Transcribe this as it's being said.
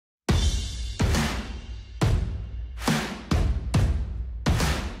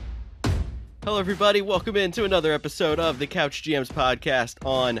Hello, everybody. Welcome into another episode of the Couch GMs podcast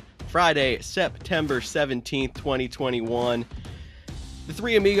on Friday, September 17th, 2021. The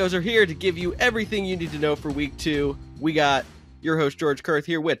three amigos are here to give you everything you need to know for week 2. We got your host, George Kerth,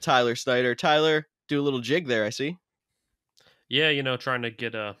 here with Tyler Snyder. Tyler, do a little jig there, I see. Yeah, trying to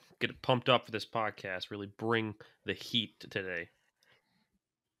get it pumped up for this podcast, really bring the heat today.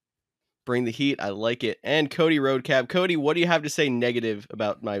 Bring the heat. I like it. And Cody Roadcap. Cody, what do you have to say negative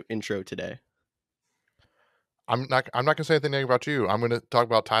about my intro today? I'm not going to say anything negative about you. I'm going to talk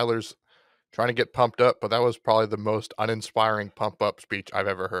about Tyler's trying to get pumped up, but that was probably the most uninspiring pump up speech I've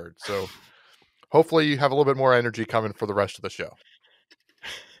ever heard. So hopefully you have a little bit more energy coming for the rest of the show.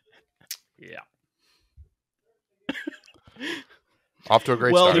 Yeah. Off to a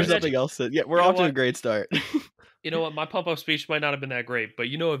great well, start. There's nothing else. We're off to a great start. You know what? My pump up speech might not have been that great, but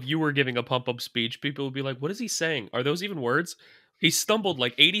if you were giving a pump up speech, people would be like, "What is he saying? Are those even words?" He stumbled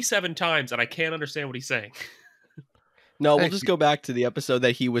like 87 times, and I can't understand what he's saying. No, we'll just go back to the episode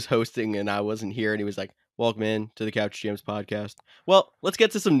that he was hosting and I wasn't here, and he was like, "Welcome in to the Couch GMs podcast." Well, let's get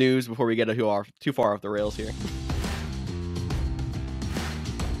to some news before we get too far off the rails here.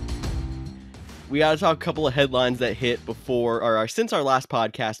 We got to talk a couple of headlines that hit since our last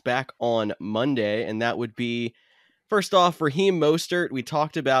podcast back on Monday, and that would be, first off, Raheem Mostert. We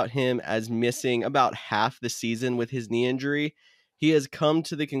talked about him as missing about half the season with his knee injury. He has come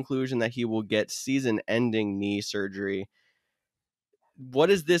to the conclusion that he will get season-ending knee surgery. What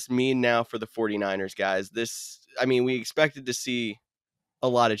does this mean now for the 49ers, guys? We expected to see a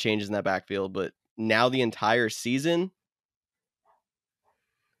lot of changes in that backfield, but now the entire season?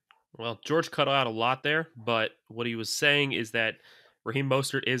 Well, George cut out a lot there, but what he was saying is that Raheem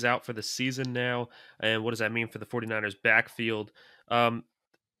Mostert is out for the season now, and what does that mean for the 49ers backfield?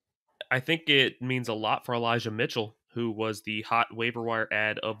 I think it means a lot for Elijah Mitchell, who was the hot waiver wire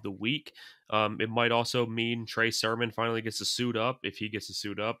ad of the week. It might also mean Trey Sermon finally gets to suit up. If he gets to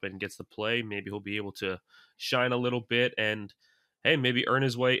suit up and gets to play, maybe he'll be able to shine a little bit and, hey, maybe earn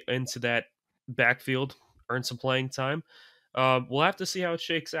his way into that backfield, earn some playing time. We'll have to see how it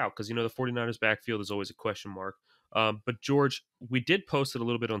shakes out because, the 49ers backfield is always a question mark. But George, we did post it a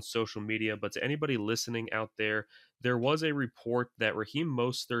little bit on social media, but to anybody listening out there was a report that Raheem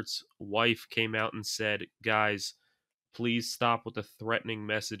Mostert's wife came out and said, guys, please stop with the threatening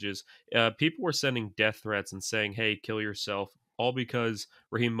messages. People were sending death threats and saying, hey, kill yourself, all because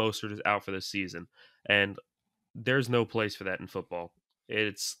Raheem Mostert is out for the season. And there's no place for that in football.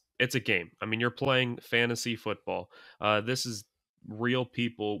 It's a game. You're playing fantasy football. This is real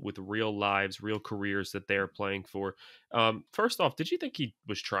people with real lives, real careers that they're playing for. First off, did you think he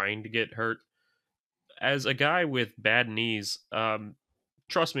was trying to get hurt? As a guy with bad knees,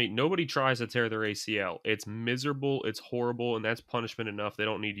 trust me, nobody tries to tear their ACL. It's miserable, it's horrible, and that's punishment enough. They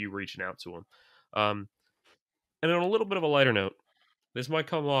don't need you reaching out to them. And on a little bit of a lighter note, this might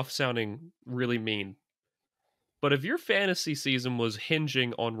come off sounding really mean, but if your fantasy season was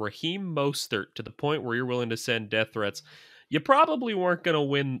hinging on Raheem Mostert to the point where you're willing to send death threats, you probably weren't going to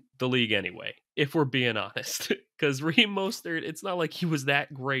win the league anyway, if we're being honest. Because Raheem Mostert, it's not like he was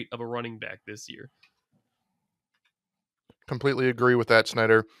that great of a running back this year. Completely agree with that,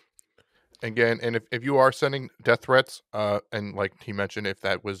 Snyder. Again, and if you are sending death threats, and like he mentioned, if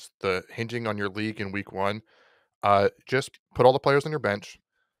that was the hinging on your league in week 1, just put all the players on your bench,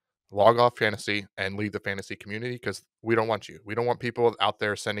 log off fantasy, and leave the fantasy community because we don't want you. We don't want people out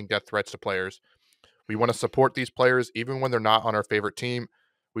there sending death threats to players. We want to support these players even when they're not on our favorite team.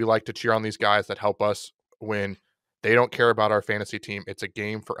 We like to cheer on these guys that help us win. They don't care about our fantasy team. It's a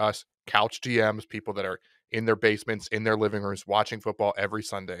game for us couch GMs, people that are in their basements, in their living rooms, watching football every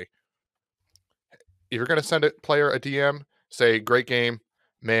Sunday. If you're going to send a player a DM, say, great game,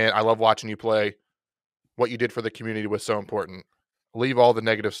 man, I love watching you play. What you did for the community was so important. Leave all the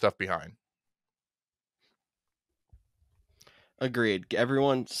negative stuff behind. Agreed.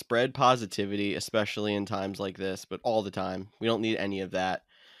 Everyone spread positivity, especially in times like this, but all the time. We don't need any of that.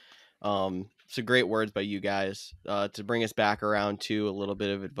 So great words by you guys. To bring us back around to a little bit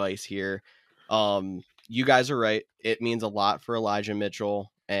of advice here. You guys are right. It means a lot for Elijah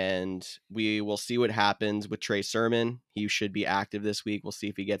Mitchell, and we will see what happens with Trey Sermon. He should be active this week. We'll see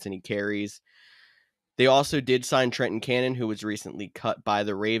if he gets any carries. They also did sign Trenton Cannon, who was recently cut by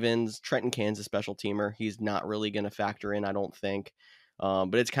the Ravens. Trenton Cannon's a special teamer. He's not really going to factor in, I don't think.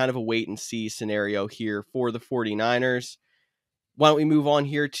 But it's kind of a wait-and-see scenario here for the 49ers. Why don't we move on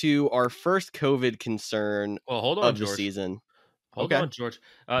here to our first COVID concern Well, hold on, of the George. season. Hold Okay. on, George.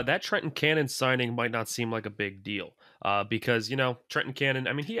 That Trenton Cannon signing might not seem like a big deal because, Trenton Cannon,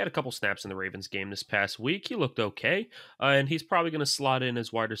 I mean, he had a couple snaps in the Ravens game this past week. He looked okay, and he's probably going to slot in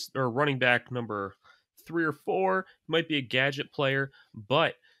as or running back number 3 or 4. He might be a gadget player,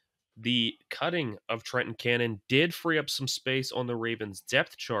 but the cutting of Trenton Cannon did free up some space on the Ravens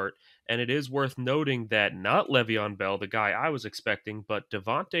depth chart, and it is worth noting that not Le'Veon Bell, the guy I was expecting, but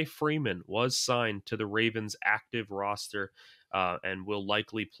Devontae Freeman was signed to the Ravens active roster and will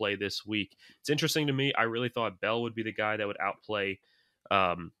likely play this week. It's interesting to me. I really thought Bell would be the guy that would outplay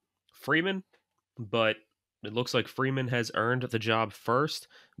Freeman, but it looks like Freeman has earned the job first.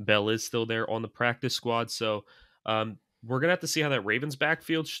 Bell is still there on the practice squad, so we're gonna have to see how that Ravens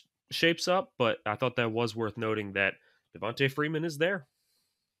backfield shapes up. But I thought that was worth noting that Devontae Freeman is there.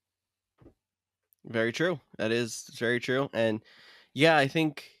 Very true. That is very true. And yeah, I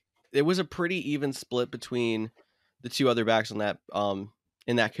think it was a pretty even split between the two other backs on that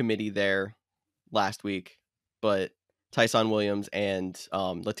in that committee there last week. But Tyson Williams and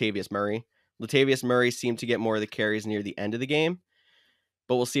Latavius Murray. Latavius Murray seemed to get more of the carries near the end of the game.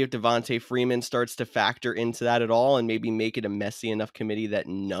 But we'll see if Devontae Freeman starts to factor into that at all and maybe make it a messy enough committee that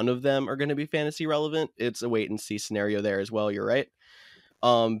none of them are going to be fantasy relevant. It's a wait and see scenario there as well. You're right.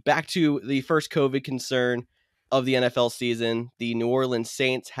 Back to the first COVID concern of the NFL season. The New Orleans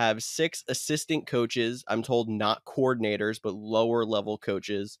Saints have 6 assistant coaches, I'm told not coordinators, but lower level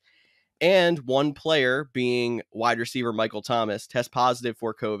coaches, and one player, being wide receiver Michael Thomas, test positive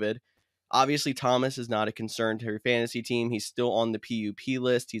for COVID. Obviously, Thomas is not a concern to your fantasy team. He's still on the PUP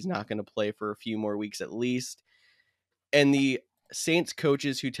list. He's not going to play for a few more weeks at least. And the Saints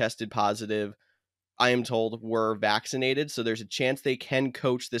coaches who tested positive, I am told, were vaccinated. So there's a chance they can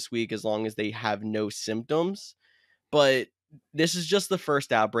coach this week as long as they have no symptoms. But this is just the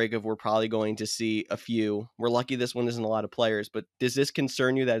first outbreak of we're probably going to see a few. We're lucky this one isn't a lot of players, but does this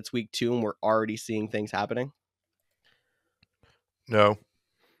concern you that it's week 2 and we're already seeing things happening? No.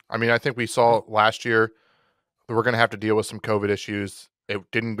 I mean, I think we saw last year that we're going to have to deal with some COVID issues. It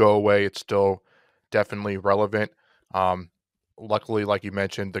didn't go away. It's still definitely relevant. Luckily, like you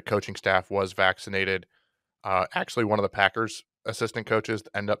mentioned, the coaching staff was vaccinated. Actually, one of the Packers assistant coaches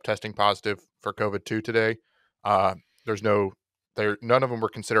ended up testing positive for COVID too today. Uh, there's no, there none of them were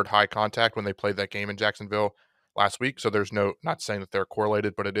considered high contact when they played that game in Jacksonville last week. So there's no, not saying that they're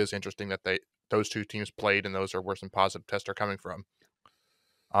correlated, but it is interesting that those two teams played and those are where some positive tests are coming from.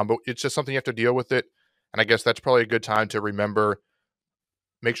 But it's just something you have to deal with it, and I guess that's probably a good time to remember.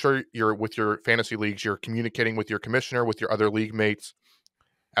 Make sure you're with your fantasy leagues. You're communicating with your commissioner, with your other league mates.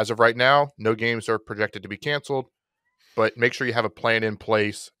 As of right now, no games are projected to be canceled, but make sure you have a plan in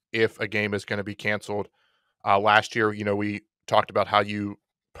place if a game is going to be canceled. Last year, we talked about how you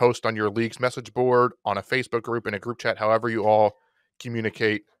post on your league's message board, on a Facebook group, in a group chat, however you all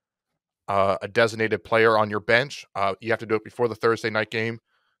communicate a designated player on your bench. You have to do it before the Thursday night game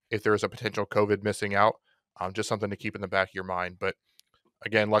if there is a potential COVID missing out. Just something to keep in the back of your mind. But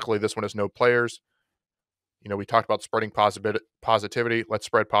again, luckily, this one has no players. We talked about spreading positivity. Let's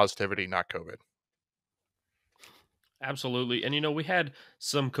spread positivity, not COVID. Absolutely. And we had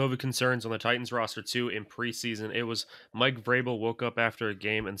some COVID concerns on the Titans roster too in preseason. It was Mike Vrabel woke up after a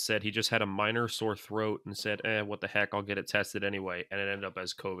game and said he just had a minor sore throat and said, what the heck, I'll get it tested anyway. And it ended up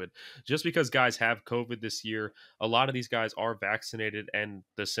as COVID. Just because guys have COVID this year, a lot of these guys are vaccinated and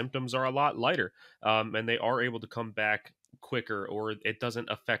the symptoms are a lot lighter. And they are able to come back quicker, or it doesn't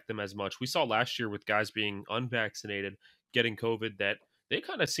affect them as much. We saw last year with guys being unvaccinated, getting COVID, that they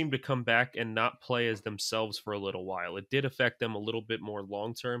kind of seem to come back and not play as themselves for a little while. It did affect them a little bit more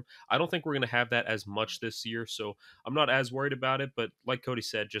long term. I don't think we're going to have that as much this year, so I'm not as worried about it. But like Cody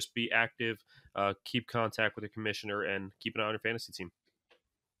said, just be active, keep contact with the commissioner, and keep an eye on your fantasy team.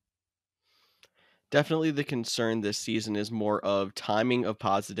 Definitely the concern this season is more of timing of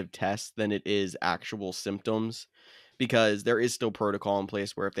positive tests than it is actual symptoms, because there is still protocol in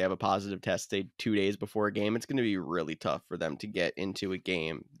place where if they have a positive test, say 2 days before a game, it's going to be really tough for them to get into a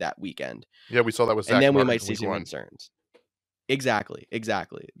game that weekend. Yeah, we saw that with And Zach then we Martin might in see week some one. concerns. Exactly.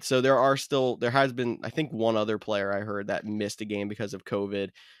 So there has been, I think, one other player I heard that missed a game because of COVID.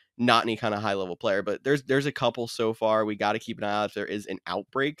 Not any kind of high level player, but there's a couple so far. We got to keep an eye out if there is an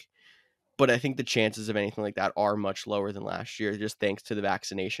outbreak. But I think the chances of anything like that are much lower than last year, just thanks to the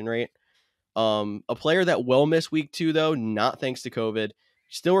vaccination rate. A player that will miss week 2, though, not thanks to COVID,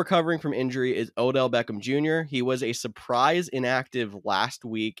 still recovering from injury, is Odell Beckham Jr. He was a surprise inactive last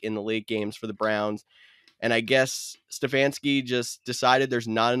week in the late games for the Browns. And I guess Stefanski just decided there's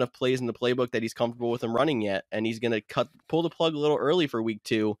not enough plays in the playbook that he's comfortable with him running yet. And he's going to pull the plug a little early for week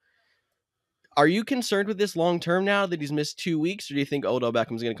 2. Are you concerned with this long term now that he's missed 2 weeks, or do you think Odell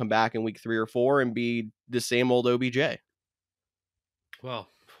Beckham's going to come back in week 3 or 4 and be the same old OBJ? Well,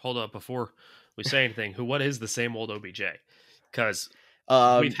 hold up before we say anything. What is the same old OBJ? Because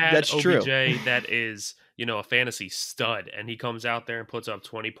we've had That's true. OBJ that is, a fantasy stud, and he comes out there and puts up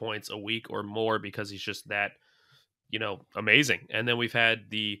 20 points a week or more because he's just that, amazing. And then we've had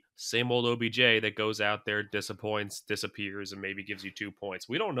the same old OBJ that goes out there, disappoints, disappears, and maybe gives you 2 points.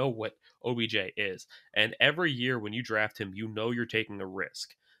 We don't know what OBJ is. And every year when you draft him, you're taking a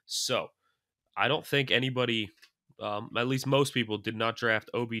risk. So I don't think anybody, at least most people, did not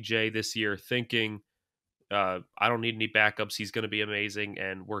draft OBJ this year thinking, I don't need any backups. He's going to be amazing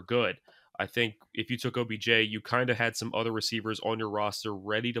and we're good. I think if you took OBJ, you kind of had some other receivers on your roster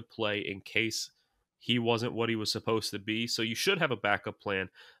ready to play in case he wasn't what he was supposed to be. So you should have a backup plan.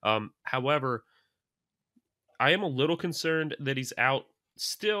 However, I am a little concerned that he's out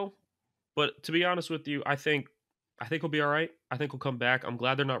still. But to be honest with you, I think he'll be all right. I think he'll come back. I'm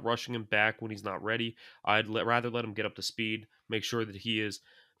glad they're not rushing him back when he's not ready. Rather let him get up to speed, make sure that he is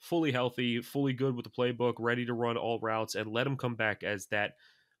fully healthy, fully good with the playbook, ready to run all routes, and let him come back as that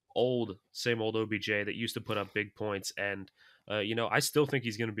same old OBJ that used to put up big points. And, I still think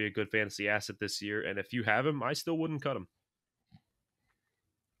he's going to be a good fantasy asset this year. And if you have him, I still wouldn't cut him.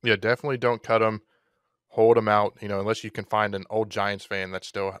 Yeah, definitely don't cut him. Hold him out, unless you can find an old Giants fan that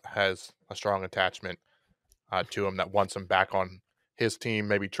still has a strong attachment to him that wants him back on his team.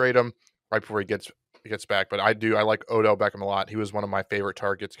 Maybe trade him right before he gets back. But I like Odell Beckham a lot. He was one of my favorite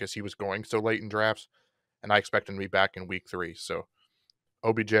targets because he was going so late in drafts, and I expect him to be back in week 3. So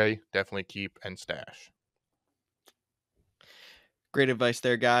OBJ, definitely keep and stash. Great advice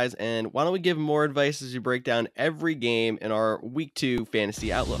there, guys. And why don't we give more advice as we break down every game in our week 2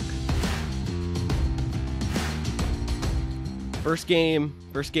 fantasy outlook? First game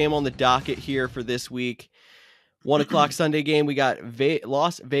on the docket here for this week. 1 o'clock Sunday game. We got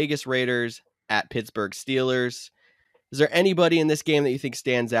Las Vegas Raiders at Pittsburgh Steelers. Is there anybody in this game that you think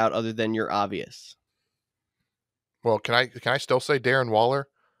stands out other than your obvious? Well, can I still say Darren Waller?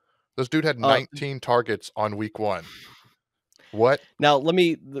 This dude had 19 targets on week 1. What? Now, let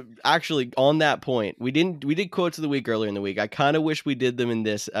me actually on that point. We did quotes of the week earlier in the week. I kind of wish we did them in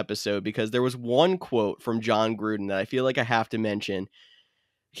this episode because there was one quote from John Gruden that I feel like I have to mention.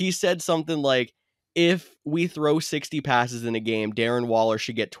 He said something like, if we throw 60 passes in a game, Darren Waller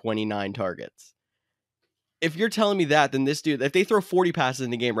should get 29 targets. If you're telling me that, then this dude, if they throw 40 passes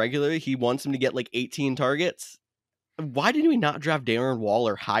in a game regularly, he wants him to get like 18 targets. Why didn't we not draft Darren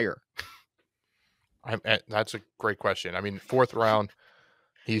Waller higher? That's a great question. I mean, 4th round,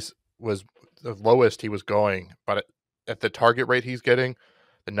 was the lowest he was going, but at the target rate he's getting,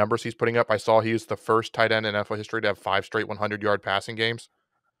 the numbers he's putting up, I saw he was the first tight end in NFL history to have 5 straight 100-yard passing games.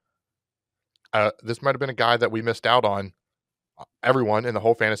 This might have been a guy that we missed out on. Everyone in the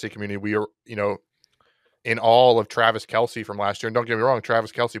whole fantasy community, we are, in all of Travis Kelce from last year. And don't get me wrong,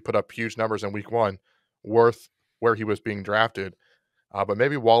 Travis Kelce put up huge numbers in week 1, worth where he was being drafted. But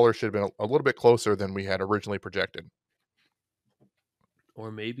maybe Waller should have been a little bit closer than we had originally projected. Or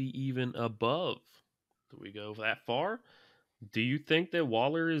maybe even above. Do we go that far? Do you think that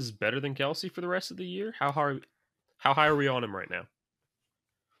Waller is better than Kelce for the rest of the year? How high are we on him right now?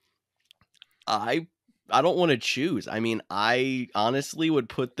 I don't want to choose. I mean, I honestly would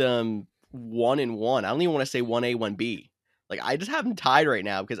put them 1 and 1. I don't even want to say 1A, 1B. Like, I just have them tied right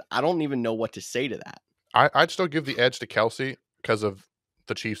now because I don't even know what to say to that. I'd still give the edge to Kelce because of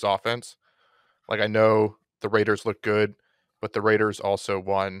the Chiefs' offense. Like, I know the Raiders look good, but the Raiders also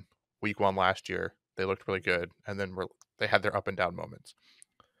won week 1 last year. They looked really good, and then they had their up and down moments.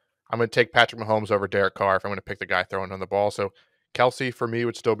 I'm going to take Patrick Mahomes over Derek Carr if I'm going to pick the guy throwing on the ball. So Kelce, for me,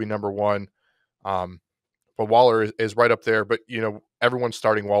 would still be number 1. But Waller is right up there. But, everyone's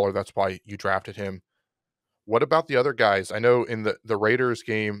starting Waller. That's why you drafted him. What about the other guys? I know in the Raiders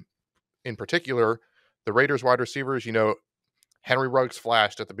game in particular, the Raiders wide receivers, Henry Ruggs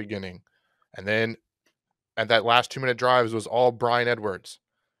flashed at the beginning. And then and that last 2-minute drives was all Bryan Edwards.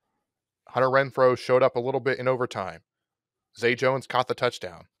 Hunter Renfrow showed up a little bit in overtime. Zay Jones caught the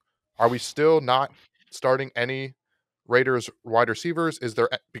touchdown. Are we still not starting any Raiders wide receivers? Is there,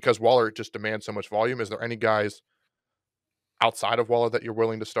 because Waller just demands so much volume, is there any guys outside of Waller that you're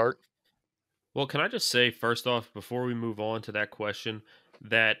willing to start? Well, can I just say first off, before we move on to that question,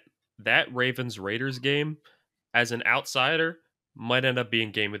 that Ravens Raiders game, as an outsider, might end up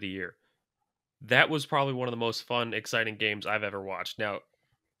being game of the year. That was probably one of the most fun, exciting games I've ever watched. Now,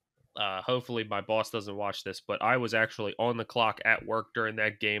 hopefully my boss doesn't watch this, but I was actually on the clock at work during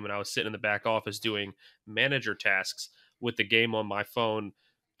that game, and I was sitting in the back office doing manager tasks with the game on my phone,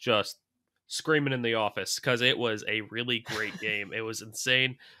 just screaming in the office because it was a really great game. It was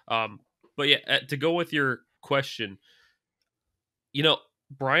insane. But yeah, to go with your question, you know,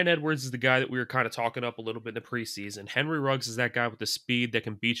 Brian Edwards is the guy that we were kind of talking up a little bit in the preseason. Henry Ruggs is that guy with the speed that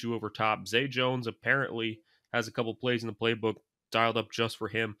can beat you over top. Zay Jones apparently has a couple plays in the playbook dialed up just for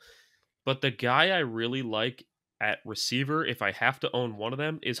him. But the guy I really like at receiver, if I have to own one of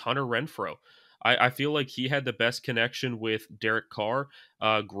them, is Hunter Renfro. I feel like he had the best connection with Derek Carr.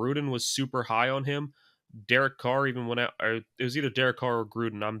 Gruden was super high on him. Derek Carr even went out, or it was either Derek Carr or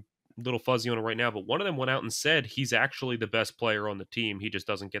Gruden. I'm a little fuzzy on it right now, but one of them went out and said he's actually the best player on the team. He just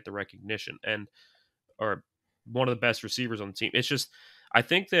doesn't get the recognition, and or one of the best receivers on the team. It's just, I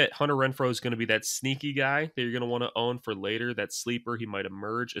think that Hunter Renfro is going to be that sneaky guy that you're going to want to own for later. That sleeper, he might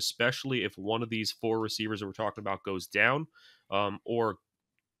emerge, especially if one of these four receivers that we're talking about goes down, or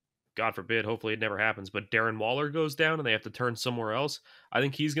God forbid, hopefully it never happens, but Darren Waller goes down and they have to turn somewhere else. I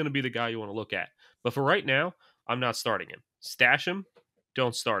think he's going to be the guy you want to look at. But for right now, I'm not starting him. Stash him,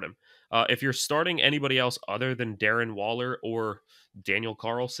 don't start him. If you're starting anybody else other than Darren Waller or Daniel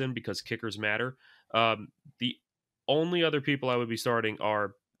Carlson, because kickers matter, the only other people I would be starting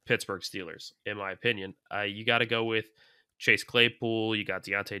are Pittsburgh Steelers, in my opinion. You got to go with Chase Claypool, you got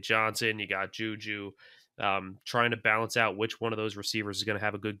Deontay Johnson, you got Juju. Trying to balance out which one of those receivers is going to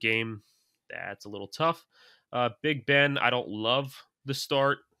have a good game, that's a little tough. Big Ben, I don't love the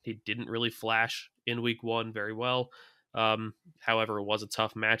start. He didn't really flash in week one very well. However, it was a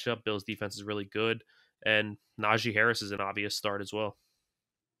tough matchup. Bills defense is really good. And Najee Harris is an obvious start as well.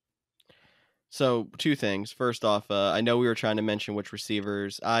 So two things. First off, I know we were trying to mention which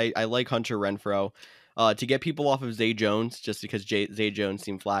receivers. I like Hunter Renfro. To get people off of Zay Jones, just because Zay Jones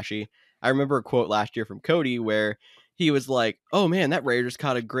seemed flashy. I remember a quote last year from Cody where he was like, "Oh man, that Raiders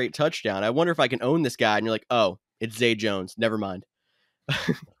caught a great touchdown. I wonder if I can own this guy." And you're like, "Oh, it's Zay Jones. Never mind."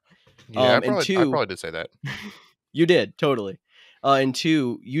 Yeah, And I two, probably did say that. you did totally. And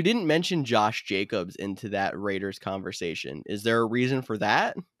two, you didn't mention Josh Jacobs into that Raiders conversation. Is there a reason for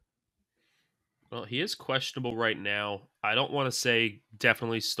that? Well, he is questionable right now. I don't want to say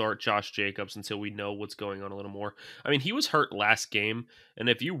definitely start Josh Jacobs until we know what's going on a little more. I mean, he was hurt last game, and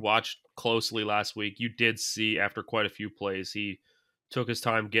if you watched closely last week, you did see after quite a few plays, he took his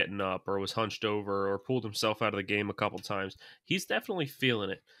time getting up or was hunched over or pulled himself out of the game a couple times. He's definitely feeling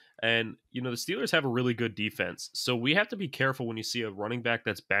it. And, you know, the Steelers have a really good defense. So we have to be careful when you see a running back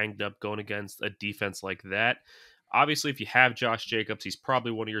that's banged up going against a defense like that. Obviously, if you have Josh Jacobs, he's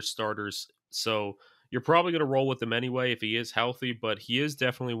probably one of your starters. So you're probably going to roll with him anyway if he is healthy, but he is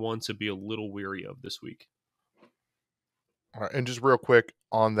definitely one to be a little weary of this week. All right, and just real quick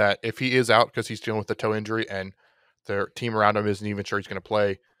on that, if he is out because he's dealing with the toe injury and their team around him isn't even sure he's going to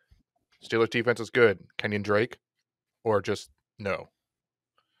play, Steelers defense is good. Kenyon Drake, or just no?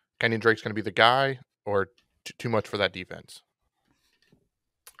 Kenyon Drake's going to be the guy, or too much for that defense?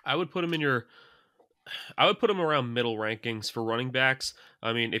 I would put him in your I would put him around middle rankings for running backs.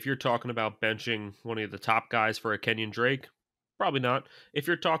 I mean, if you're talking about benching one of the top guys for a Kenyon Drake, probably not. If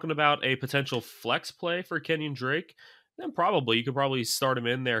you're talking about a potential flex play for Kenyon Drake, then probably you could probably start him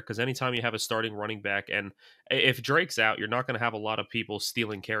in there because anytime you have a starting running back, and if Drake's out, you're not going to have a lot of people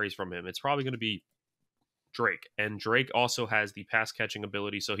stealing carries from him. It's probably going to be Drake, and Drake also has the pass catching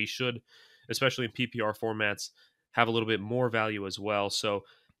ability, so he should, especially in PPR formats, have a little bit more value as well. So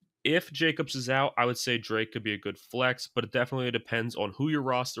if Jacobs is out, I would say Drake could be a good flex, but it definitely depends on who your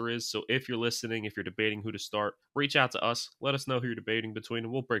roster is. So if you're listening, if you're debating who to start, reach out to us. Let us know who you're debating between,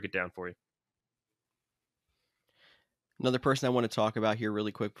 and we'll break it down for you. Another person I want to talk about here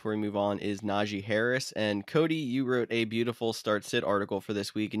really quick before we move on is Najee Harris. And Cody, you wrote a beautiful start sit article for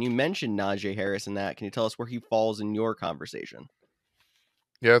this week, and you mentioned Najee Harris in that. Can you tell us where he falls in your conversation?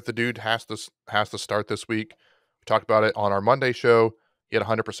 Yeah, the dude has to start this week. We talked about it on our Monday show. He had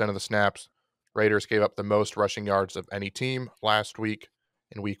 100% of the snaps. Raiders gave up the most rushing yards of any team last week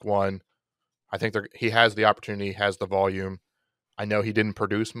in week one. I think he has the opportunity, has the volume. I know he didn't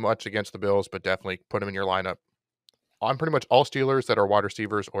produce much against the Bills, but definitely put him in your lineup. On pretty much all Steelers that are wide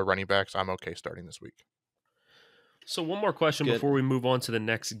receivers or running backs, I'm okay starting this week. So one more question Good. before we move on to the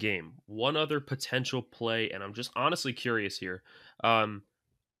next game. One other potential play, and I'm just honestly curious here.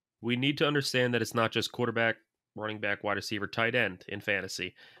 We need to understand that it's not just quarterback, running back, wide receiver, tight end in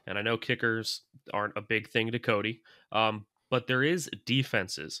fantasy. And I know kickers aren't a big thing to Cody, but there is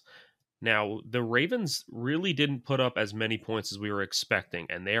defenses. Now, the Ravens really didn't put up as many points as we were expecting,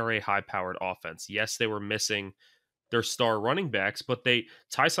 and they are a high-powered offense. Yes, they were missing their star running backs, but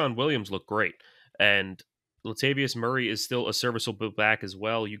Tyson Williams looked great, and Latavius Murray is still a serviceable back as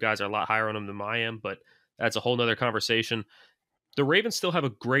well. You guys are a lot higher on him than I am, but that's a whole nother conversation. the Ravens still have a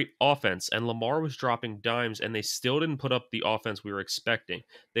great offense, and Lamar was dropping dimes, and they still didn't put up the offense we were expecting.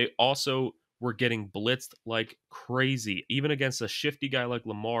 They also were getting blitzed like crazy. Even against a shifty guy like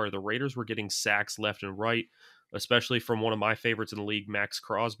Lamar, the Raiders were getting sacks left and right, especially from one of my favorites in the league, Max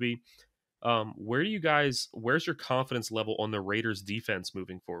Crosby. Where's your confidence level on the Raiders defense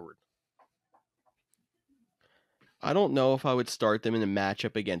moving forward? I don't know if I would start them in a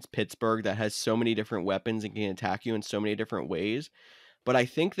matchup against Pittsburgh that has so many different weapons and can attack you in so many different ways, but I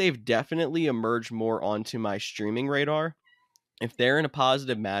think they've definitely emerged more onto my streaming radar. If they're in a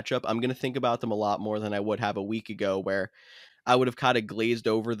positive matchup, I'm going to think about them a lot more than I would have a week ago, where I would have kind of glazed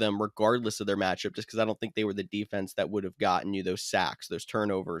over them regardless of their matchup, just because I don't think they were the defense that would have gotten you those sacks, those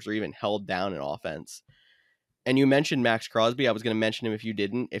turnovers, or even held down an offense. And you mentioned Max Crosby. I was going to mention him if you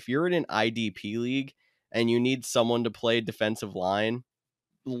didn't. If you're in an IDP league and you need someone to play defensive line,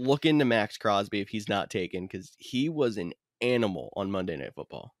 look into Max Crosby if he's not taken, because he was an animal on Monday Night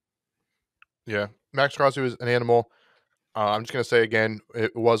Football. Yeah, Max Crosby was an animal. I'm just gonna say again,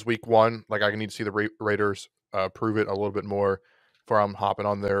 it was week 1. Like I need to see the Raiders prove it a little bit more before I'm hopping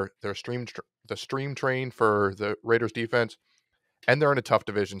on their stream train for the Raiders defense. And they're in a tough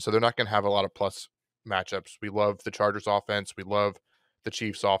division, so they're not gonna have a lot of plus matchups. We love the Chargers offense. We love the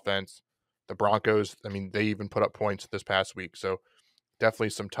Chiefs offense. The Broncos. I mean, they even put up points this past week, so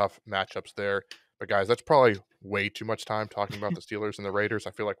definitely some tough matchups there. But guys, that's probably way too much time talking about the Steelers and the Raiders.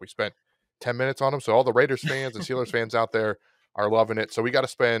 I feel like we spent 10 minutes on them. So all the Raiders fans and Steelers fans out there are loving it. So we got to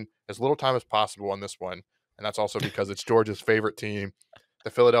spend as little time as possible on this one. And that's also because it's George's favorite team, the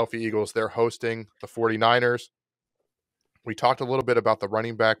Philadelphia Eagles. They're hosting the 49ers. We talked a little bit about the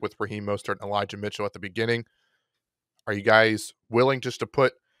running back with Raheem Mostert and Elijah Mitchell at the beginning. Are you guys willing just to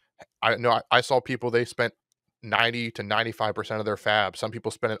put I know I saw people, they spent 90 to 95% of their fab. Some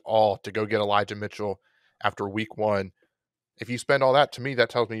people spent it all to go get Elijah Mitchell after week 1. If you spend all that, to me, that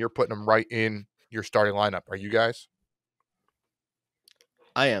tells me you're putting him right in your starting lineup. Are you guys?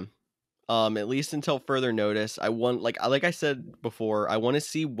 I am. At least until further notice. Like I said before, I want to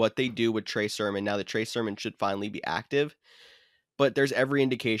see what they do with Trey Sermon now that Trey Sermon should finally be active. But there's every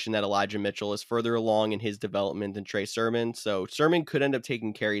indication that Elijah Mitchell is further along in his development than Trey Sermon. So Sermon could end up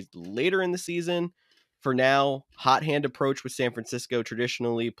taking carries later in the season. For now, hot hand approach with San Francisco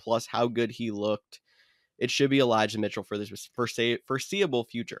traditionally, plus how good he looked. It should be Elijah Mitchell for this foreseeable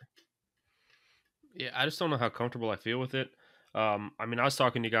future. Yeah, I just don't know how comfortable I feel with it. I mean, I was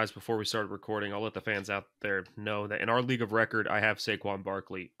talking to you guys before we started recording. I'll let the fans out there know that in our league of record, I have Saquon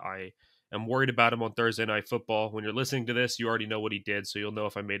Barkley. I am worried about him on Thursday Night Football. When you're listening to this, you already know what he did, so you'll know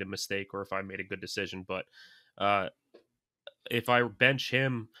if I made a mistake or if I made a good decision. But uh, if I bench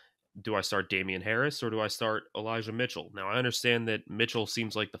him, do I start Damian Harris or do I start Elijah Mitchell? Now, I understand that Mitchell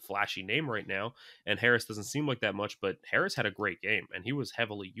seems like the flashy name right now, and Harris doesn't seem like that much, but Harris had a great game, and he was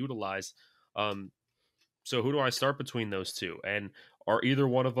heavily utilized. So who do I start between those two? And are either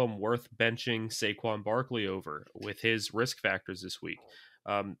one of them worth benching Saquon Barkley over with his risk factors this week?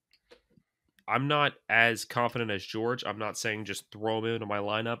 Um, I'm not as confident as George. I'm not saying just throw him into my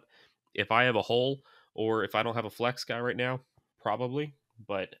lineup. If I have a hole or if I don't have a flex guy right now, probably,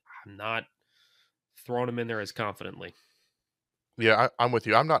 but I'm not throwing him in there as confidently. Yeah, I'm with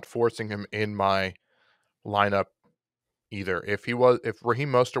you. I'm not forcing him in my lineup either. If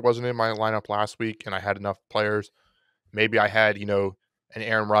Raheem Mostert wasn't in my lineup last week and I had enough players, maybe I had, an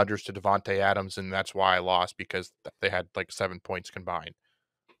Aaron Rodgers to Devontae Adams, and that's why I lost because they had like 7 points combined.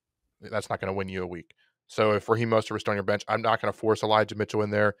 That's not going to win you a week. So if Raheem Mostert was on your bench, I'm not going to force Elijah Mitchell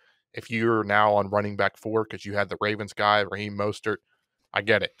in there. If you're now on running back 4 because you had the Ravens guy, Raheem Mostert, I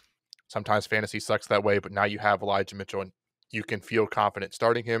get it. Sometimes fantasy sucks that way, but now you have Elijah Mitchell and you can feel confident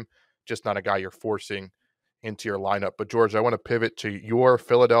starting him, just not a guy you're forcing into your lineup. But George, I want to pivot to your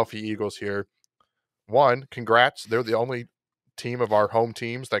Philadelphia Eagles here. One, congrats. They're the only team of our home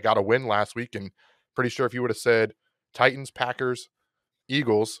teams that got a win last week. And pretty sure if you would have said Titans, Packers,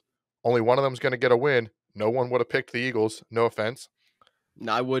 Eagles, only one of them is going to get a win, no one would have picked the Eagles. No offense.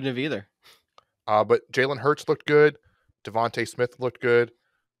 No, I wouldn't have either. But Jalen Hurts looked good. Devontae Smith looked good.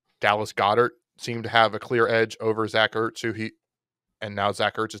 Dallas Goedert seemed to have a clear edge over Zach Ertz, and now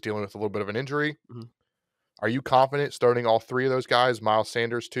Zach Ertz is dealing with a little bit of an injury. Mm-hmm. Are you confident starting all 3 of those guys? Miles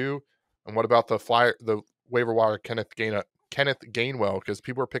Sanders too, and what about the waiver wire Kenneth Gainwell? Because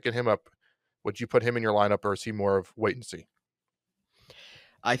people are picking him up. Would you put him in your lineup, or is he more of wait and see?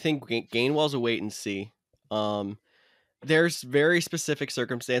 I think Gainwell's a wait and see. There's very specific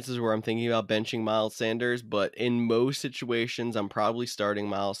circumstances where I'm thinking about benching Miles Sanders, but in most situations, I'm probably starting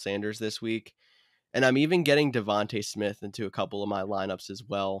Miles Sanders this week. And I'm even getting Devontae Smith into a couple of my lineups as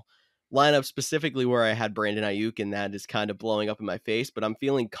well. lineup specifically where I had Brandon Ayuk, and that is kind of blowing up in my face, but I'm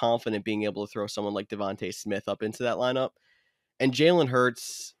feeling confident being able to throw someone like Devontae Smith up into that lineup. And Jalen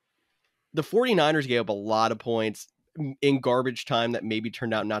Hurts, the 49ers gave up a lot of points in garbage time that maybe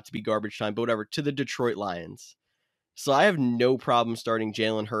turned out not to be garbage time, but whatever, to the Detroit Lions. So I have no problem starting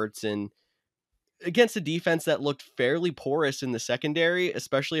Jalen Hurts and against a defense that looked fairly porous in the secondary,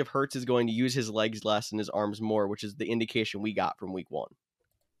 especially if Hurts is going to use his legs less and his arms more, which is the indication we got from week 1.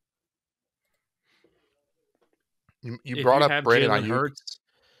 You If brought you up have Brandon Jalen Ayuk. Hurts,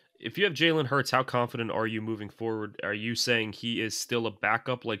 if you have Jalen Hurts, how confident are you moving forward? Are you saying he is still a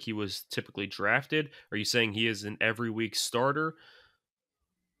backup like he was typically drafted? Are you saying he is an every week starter?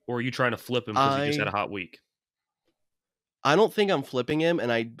 Or are you trying to flip him because he just had a I hot week? I don't think I'm flipping him,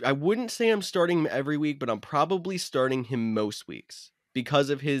 and I wouldn't say I'm starting him every week, but I'm probably starting him most weeks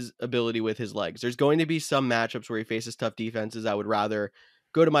because of his ability with his legs. There's going to be some matchups where he faces tough defenses. I would rather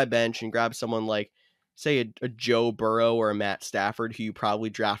go to my bench and grab someone like, say, a Joe Burrow or a Matt Stafford, who you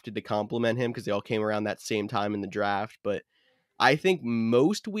probably drafted to complement him because they all came around that same time in the draft. But I think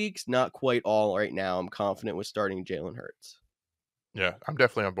most weeks, not quite all right now, I'm confident with starting Jalen Hurts. Yeah, I'm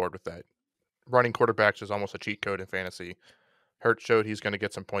definitely on board with that. Running quarterbacks is almost a cheat code in fantasy. Hurts showed he's going to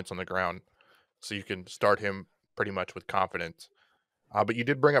get some points on the ground, so you can start him pretty much with confidence. But you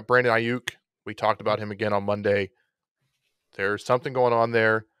did bring up Brandon Ayuk. We talked about him again on Monday. There's something going on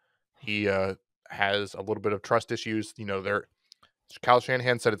there. He has a little bit of trust issues. Kyle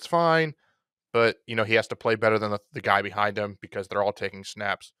Shanahan said it's fine, but he has to play better than the guy behind him because they're all taking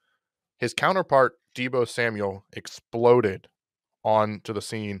snaps. His counterpart, Deebo Samuel, exploded onto the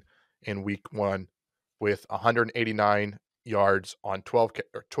scene in week 1 with 189 yards on 12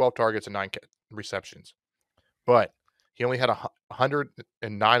 targets and 9 receptions. But he only had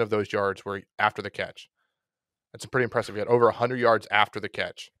 109 of those yards were after the catch. That's pretty impressive. He had over 100 yards after the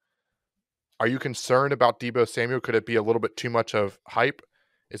catch. Are you concerned about Deebo Samuel? Could it be a little bit too much of hype?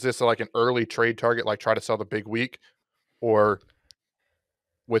 Is this like an early trade target, like try to sell the big week? Or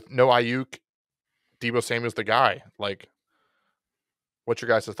with no Ayuk, Deebo Samuel's the guy? Like, what's your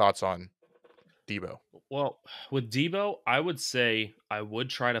guys' thoughts on Deebo? Well, with Debo, I would say I would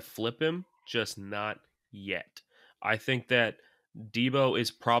try to flip him, just not yet. I think that Debo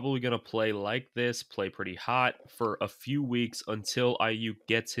is probably going to play like this, play pretty hot for a few weeks until Ayuk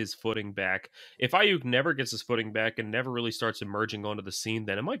gets his footing back. If Ayuk never gets his footing back and never really starts emerging onto the scene,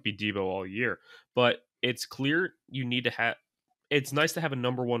 then it might be Debo all year. But it's clear you need to have. It's nice to have a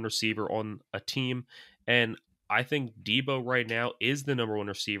number one receiver on a team, and I think Debo right now is the number one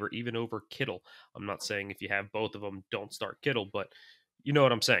receiver, even over Kittle. I'm not saying if you have both of them, don't start Kittle, but you know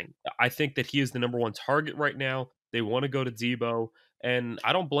what I'm saying. I think that he is the number one target right now. They want to go to Debo, and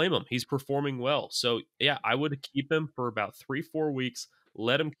I don't blame him. He's performing well. So, yeah, I would keep him for about 3-4 weeks,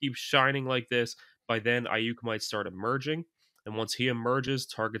 let him keep shining like this. By then, Ayuk might start emerging. And once he emerges,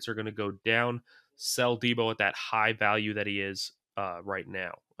 targets are going to go down. Sell Debo at that high value that he is right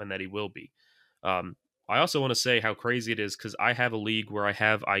now and that he will be. Um, I also want to say how crazy it is because I have a league where I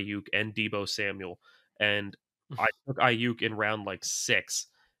have Ayuk and Debo Samuel, and I took Ayuk in round like 6,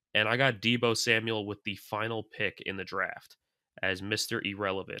 and I got Debo Samuel with the final pick in the draft as Mr.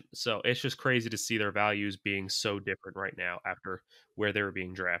 Irrelevant. So it's just crazy to see their values being so different right now after where they were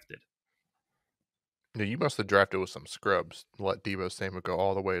being drafted. Yeah, you must have drafted with some scrubs. Let Deebo Samuel go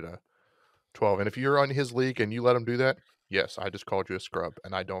all the way to 12. And if you're on his league and you let him do that, yes, I just called you a scrub,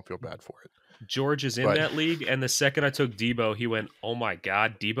 and I don't feel bad for it. George is in But that league, and the second I took Debo, he went, "Oh my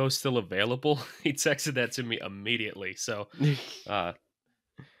God, Debo's still available." He texted that to me immediately. So uh,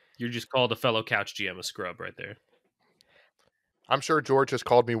 you're just called a fellow Couch GM a scrub right there. I'm sure George has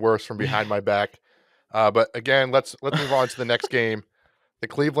called me worse from behind my back. But again, let's move on to the next game. The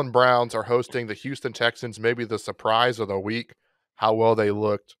Cleveland Browns are hosting the Houston Texans, maybe the surprise of the week, how well they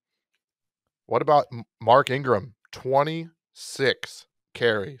looked. What about Mark Ingram? 26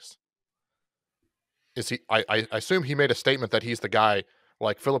 carries. Is he? I assume he made a statement that he's the guy.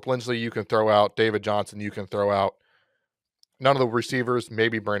 Like Philip Lindsay, you can throw out. David Johnson, you can throw out. None of the receivers,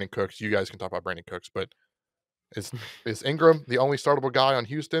 maybe Brandon Cooks. You guys can talk about Brandon Cooks, but is Ingram the only startable guy on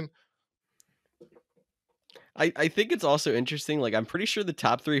Houston? I think it's also interesting. Like, I'm pretty sure the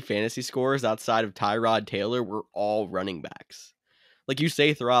top 3 fantasy scorers outside of Tyrod Taylor were all running backs. Like you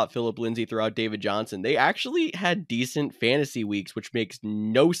say, throughout Philip Lindsay, throughout David Johnson, they actually had decent fantasy weeks, which makes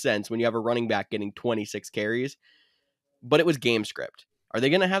no sense when you have a running back getting 26 carries. But it was game script. Are they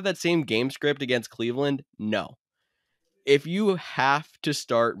going to have that same game script against Cleveland? No. If you have to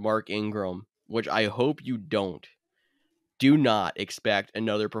start Mark Ingram, which I hope you don't, do not expect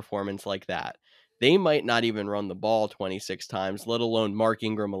another performance like that. they might not even run the ball 26 times, let alone Mark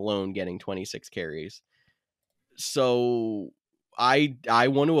Ingram alone getting 26 carries. So I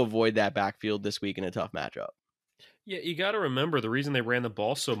want to avoid that backfield this week in a tough matchup. Yeah, you got to remember the reason they ran the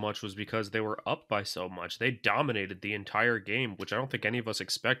ball so much was because they were up by so much. They dominated the entire game, which I don't think any of us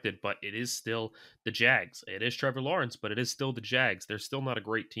expected, but it is still the Jags. It is Trevor Lawrence, but it is still the Jags. They're still not a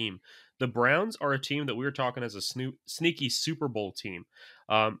great team. The Browns are a team that we were talking as a sneaky Super Bowl team.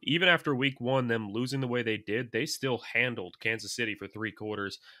 Even after week one, them losing the way they did, they still handled Kansas City for 3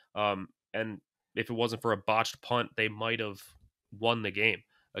 quarters. And if it wasn't for a botched punt, they might have won the game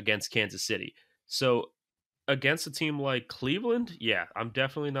against Kansas City. So against a team like Cleveland, yeah, I'm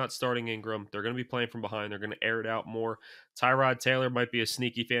definitely not starting Ingram. They're going to be playing from behind. They're going to air it out more. Tyrod Taylor might be a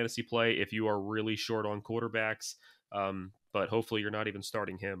sneaky fantasy play if you are really short on quarterbacks, but hopefully you're not even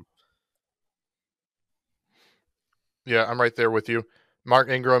starting him. Yeah, I'm right there with you. Mark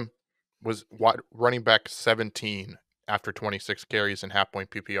Ingram was running back 17 after 26 carries in half point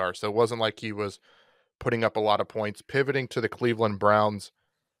PPR. So it wasn't like he was putting up a lot of points. Pivoting to the Cleveland Browns,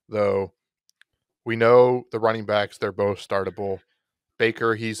 though, we know the running backs, they're both startable.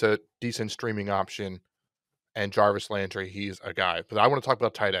 Baker, he's a decent streaming option. And Jarvis Landry, he's a guy. But I want to talk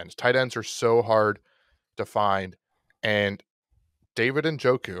about tight ends. Tight ends are so hard to find. And David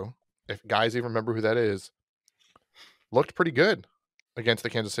Njoku, if guys even remember who that is, looked pretty good against the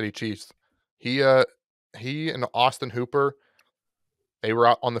Kansas City Chiefs. He and Austin Hooper, they were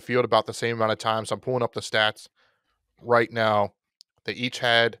out on the field about the same amount of time. So I'm pulling up the stats right now. They each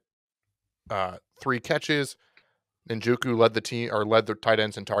had 3 catches. Njoku led the team or led the tight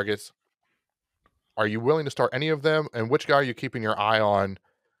ends in targets. Are you willing to start any of them? And which guy are you keeping your eye on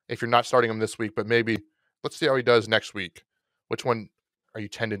if you're not starting him this week, but maybe let's see how he does next week? Which one are you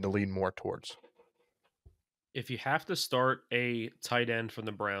tending to lean more towards? If you have to start a tight end from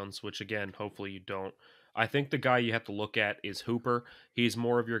the Browns, which again, hopefully you don't, I think the guy you have to look at is Hooper. He's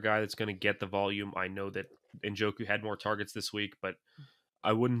more of your guy that's going to get the volume. I know that Njoku had more targets this week, but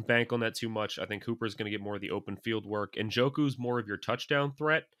I wouldn't bank on that too much. I think Hooper's going to get more of the open field work. And Njoku's more of your touchdown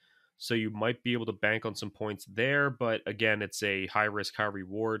threat. So you might be able to bank on some points there. But again, it's a high risk, high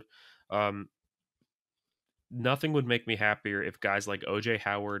reward. Um, Nothing would make me happier if guys like OJ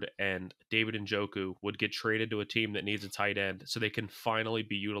Howard and David Njoku would get traded to a team that needs a tight end so they can finally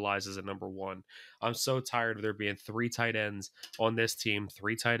be utilized as a number one. I'm so tired of there being 3 tight ends on this team,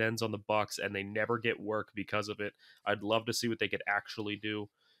 3 tight ends on the Bucks, and they never get work because of it. I'd love to see what they could actually do.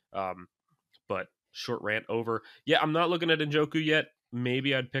 Um, but short rant over. Yeah, I'm not looking at Njoku yet.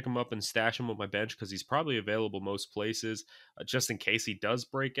 Maybe I'd pick him up and stash him on my bench because he's probably available most places, just in case he does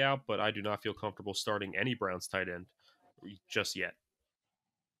break out. But I do not feel comfortable starting any Browns tight end just yet.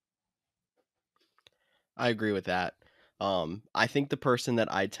 I agree with that. I think the person that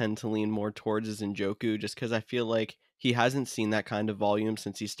I tend to lean more towards is Njoku, just because I feel like he hasn't seen that kind of volume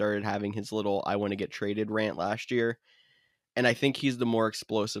since he started having his little "I want to get traded" rant last year. And I think he's the more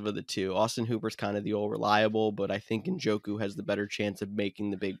explosive of the two. Austin Hooper's kind of the old reliable, but I think Njoku has the better chance of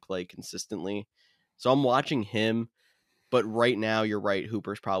making the big play consistently. So I'm watching him, but right now you're right.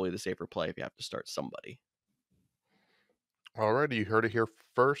 Hooper's probably the safer play if you have to start somebody. All right, you heard it here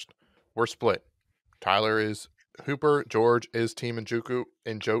first. We're split. Tyler is Hooper. George is Team Njoku.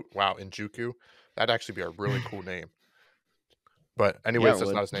 Njoku. That'd actually be a really cool name. But Yeah, anyways, it that's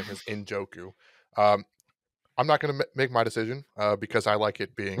would. not his name. It's Njoku. I'm not going to make my decision because I like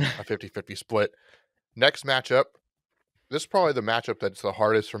it being a 50-50 split. Next matchup, this is probably the matchup that's the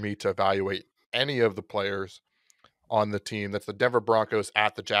hardest for me to evaluate any of the players on the team. That's the Denver Broncos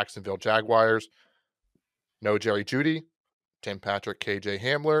at the Jacksonville Jaguars. No Jerry Jeudy, Tim Patrick, KJ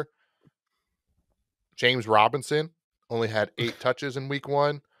Hamler. James Robinson only had 8 touches in week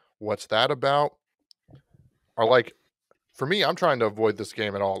 1. What's that about? For me, I'm trying to avoid this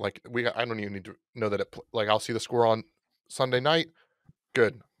game at all. I don't even need to know that I'll see the score on Sunday night.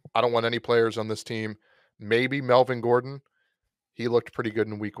 Good. I don't want any players on this team. Maybe Melvin Gordon. He looked pretty good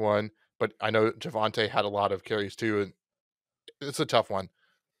in week 1, but I know Javonte had a lot of carries too, and it's a tough one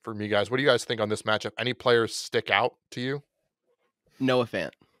for me, guys. What do you guys think on this matchup? Any players stick out to you? Noah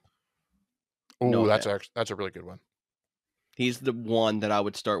Fant. Oh, Noah that's Fant. that's a really good one. He's the one that I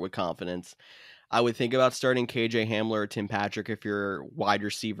would start with confidence. I would think about starting KJ Hamler or Tim Patrick if you're wide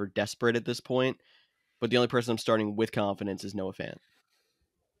receiver desperate at this point. But the only person I'm starting with confidence is Noah Fant.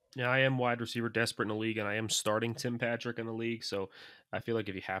 Yeah, I am wide receiver desperate in the league, and I am starting Tim Patrick in the league. So I feel like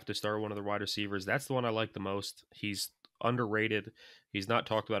if you have to start one of the wide receivers, that's the one I like the most. He's underrated. He's not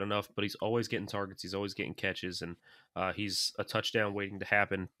talked about enough, but he's always getting targets. He's always getting catches, and he's a touchdown waiting to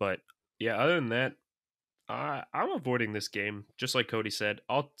happen. But yeah, other than that, I'm avoiding this game, just like Cody said.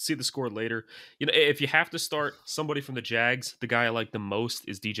 I'll see the score later. If you have to start somebody from the Jags, the guy I like the most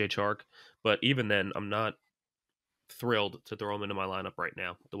is DJ Chark. But even then, I'm not thrilled to throw him into my lineup right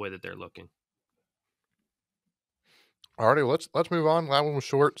now, the way that they're looking. Alrighty, well, let's move on. That one was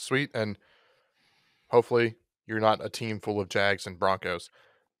short, sweet, and hopefully you're not a team full of Jags and Broncos.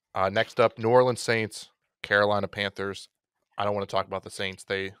 Next up, New Orleans Saints, Carolina Panthers. I don't want to talk about the Saints.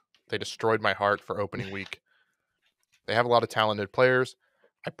 They destroyed my heart for opening week. They have a lot of talented players.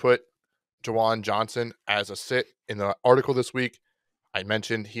 I put Jawan Johnson as a sit in the article this week. I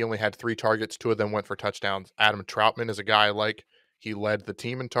mentioned he only had 3 targets. 2 of them went for touchdowns. Adam Troutman is a guy I like. He led the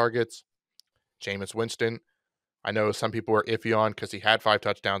team in targets. Jameis Winston, I know some people were iffy on because he had 5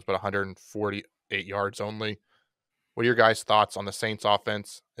 touchdowns, but 148 yards only. What are your guys' thoughts on the Saints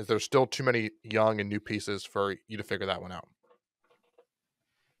offense? Is there still too many young and new pieces for you to figure that one out?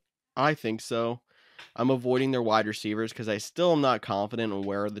 I think so. I'm avoiding their wide receivers because I still am not confident on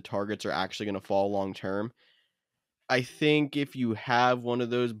where the targets are actually going to fall long term. I think if you have one of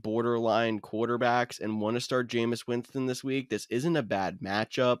those borderline quarterbacks and want to start Jameis Winston this week, this isn't a bad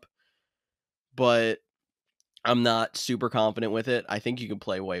matchup, but I'm not super confident with it. I think you can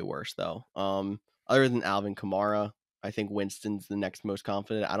play way worse though. Other than Alvin Kamara, I think Winston's the next most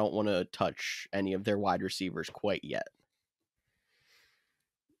confident. I don't want to touch any of their wide receivers quite yet.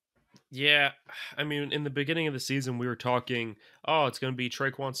 Yeah, I mean, in the beginning of the season, we were talking, oh, it's going to be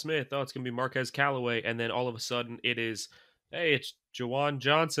Traquan Smith. Oh, it's going to be Marquez Callaway. And then all of a sudden it is, hey, it's Jawan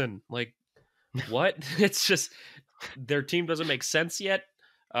Johnson. Like, what? It's just their team doesn't make sense yet.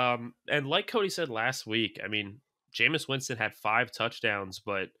 And like Cody said last week, I mean, Jameis Winston had 5 touchdowns,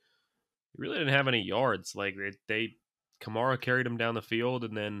 but he really didn't have any yards. Like they Kamara carried him down the field,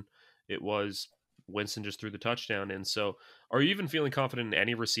 and then it was Winston just threw the touchdown in. So, are you even feeling confident in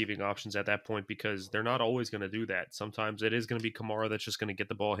any receiving options at that point? Because they're not always going to do that. Sometimes it is going to be Kamara that's just going to get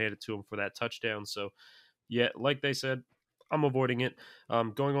the ball handed to him for that touchdown. So, yeah, like they said, I'm avoiding it.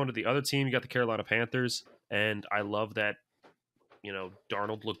 Going on to the other team, you got the Carolina Panthers, and I love that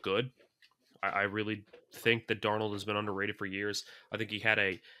Darnold looked good. I really think that Darnold has been underrated for years. I think he had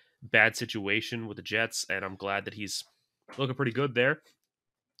a bad situation with the Jets, and I'm glad that he's looking pretty good there.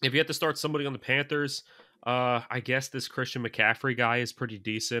 If you have to start somebody on the Panthers, I guess this Christian McCaffrey guy is pretty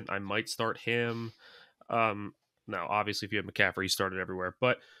decent. I might start him. Now, obviously, if you have McCaffrey, he started everywhere.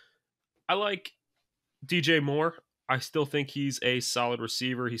 But I like DJ Moore. I still think he's a solid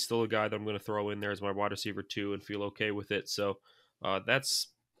receiver. He's still a guy that I'm going to throw in there as my wide receiver too and feel okay with it. So that's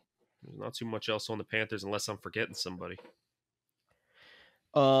not too much else on the Panthers unless I'm forgetting somebody.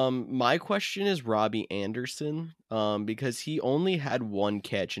 My question is Robbie Anderson, because he only had 1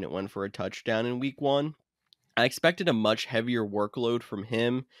 catch and it went for a touchdown in week 1. I expected a much heavier workload from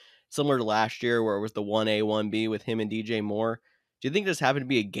him, similar to last year where it was the 1A, 1B with him and DJ Moore. Do you think this happened to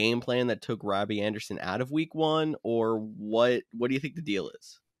be a game plan that took Robbie Anderson out of week 1, or what do you think the deal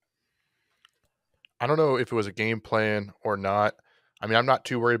is? I don't know if it was a game plan or not. I mean, I'm not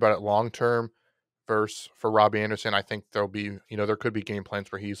too worried about it long term. Versus for Robbie Anderson, I think there'll be, there could be game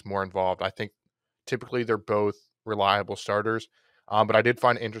plans where he's more involved. I think typically they're both reliable starters. But I did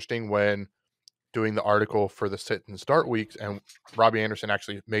find it interesting when doing the article for the sit and start weeks, and Robbie Anderson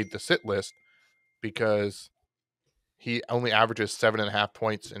actually made the sit list because he only averages 7.5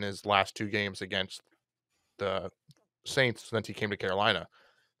 points in his last 2 games against the Saints since he came to Carolina.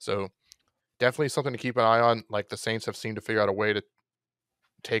 So definitely something to keep an eye on. Like the Saints have seemed to figure out a way to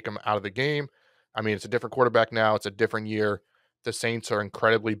take him out of the game. I mean, it's a different quarterback now. It's a different year. The Saints are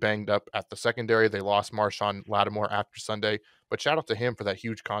incredibly banged up at the secondary. They lost Marshawn Lattimore after Sunday, but shout out to him for that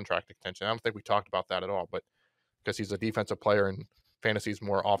huge contract extension. I don't think we talked about that at all, but because he's a defensive player and fantasy's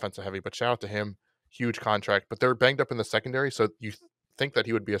more offensive heavy, but shout out to him. Huge contract, but they're banged up in the secondary, so you think that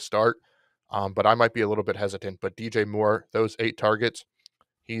he would be a start, but I might be a little bit hesitant. But DJ Moore, those 8 targets,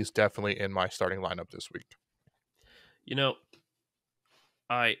 he's definitely in my starting lineup this week. You know,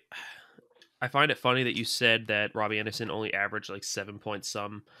 I I find it funny that you said that Robbie Anderson only averaged like 7 point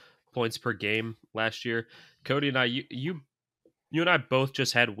some points per game last year. Cody and I, you and I both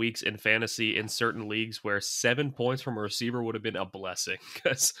just had weeks in fantasy in certain leagues where 7 points from a receiver would have been a blessing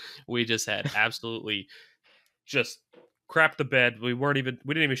because we just had absolutely just crap the bed. We didn't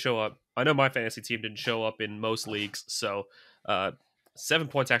even show up. I know my fantasy team didn't show up in most leagues, so uh, 7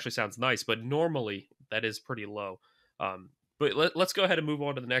 points actually sounds nice, but normally that is pretty low. But let's go ahead and move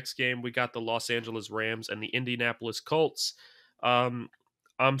on to the next game. We got the Los Angeles Rams and the Indianapolis Colts. Um,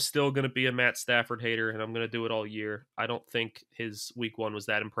 I'm still going to be a Matt Stafford hater, and I'm going to do it all year. I don't think his week 1 was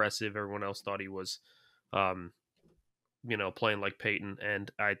that impressive. Everyone else thought he was. Um, playing like Peyton,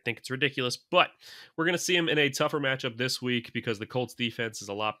 and I think it's ridiculous. But we're going to see him in a tougher matchup this week because the Colts defense is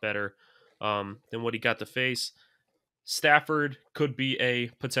a lot better than what he got to face. Stafford could be a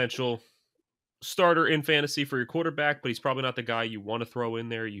potential starter in fantasy for your quarterback, but he's probably not the guy you want to throw in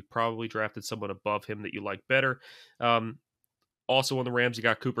there. You probably drafted someone above him that you like better. Also on the Rams, you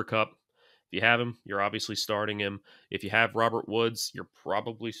got Cooper Kupp. If you have him, you're obviously starting him. If you have Robert Woods, you're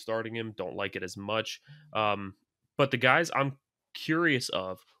probably starting him. Don't like it as much. But the guys I'm curious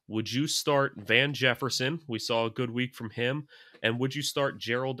of, would you start Van Jefferson? We saw a good week from him. And would you start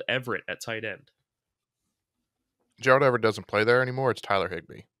Gerald Everett at tight end? Gerald Everett doesn't play there anymore. It's Tyler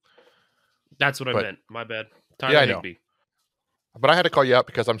Higbee. That's what I But meant. My bad. yeah, Tyler I know. Higbee. But I had to call you out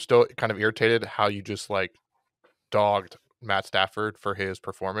because I'm still kind of irritated how you just like dogged Matt Stafford for his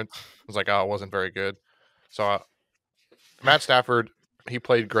performance. I was like, oh, it wasn't very good. So Matt Stafford, he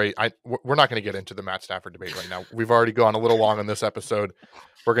played great. We're not going to get into the Matt Stafford debate right now. We've already gone a little long on this episode.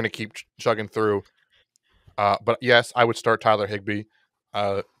 We're going to keep chugging through. But yes, I would start Tyler Higbee.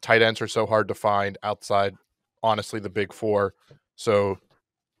 Tight ends are so hard to find outside, honestly, the big four. So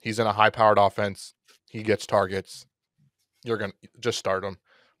he's in a high-powered offense. He gets targets. You're going to just start him.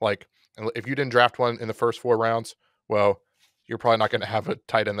 Like, if you didn't draft one in the first 4 rounds, well, you're probably not going to have a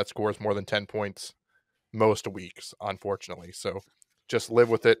tight end that scores more than 10 points most weeks, unfortunately. So just live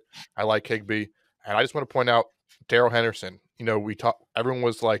with it. I like Higbee. And I just want to point out Darrell Henderson. Everyone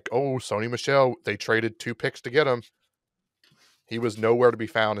was like, oh, Sony Michel, they traded 2 picks to get him. He was nowhere to be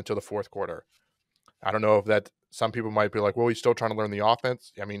found until the fourth quarter. I don't know if that some people might be like, well, he's still trying to learn the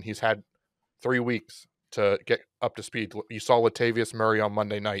offense. I mean, he's had 3 weeks to get up to speed. You saw Latavius Murray on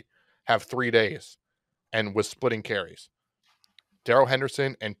Monday night have 3 days and was splitting carries. Darrell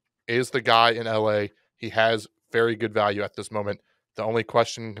Henderson is the guy in LA. He has very good value at this moment. The only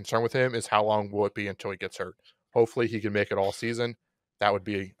question and concern with him is how long will it be until he gets hurt? Hopefully he can make it all season. That would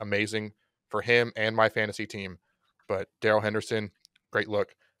be amazing for him and my fantasy team. But Darrell Henderson, great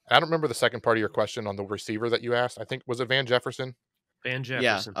look. And I don't remember the second part of your question on the receiver that you asked. I think, was it Van Jefferson? Van Yeah,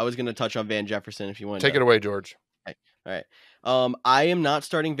 Jefferson. I was going to touch on Van Jefferson if you wanted Take to. it away, George. Okay. All right. I am not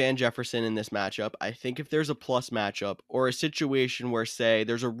starting Van Jefferson in this matchup. I think if there's a plus matchup or a situation where, say,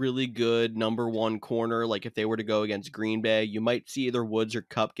 there's a really good number 1 corner, like if they were to go against Green Bay, you might see either Woods or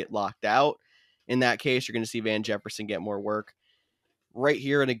Kupp get locked out. In that case, you're going to see Van Jefferson get more work. Right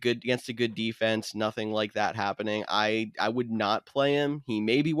here against a good defense, nothing like that happening. I would not play him. He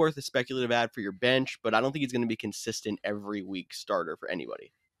may be worth a speculative ad for your bench, but I don't think he's going to be consistent every week starter for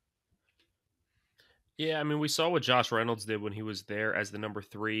anybody. Yeah, I mean, we saw what Josh Reynolds did when he was there as the number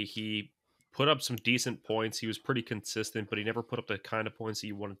 3. He put up some decent points. He was pretty consistent, but he never put up the kind of points that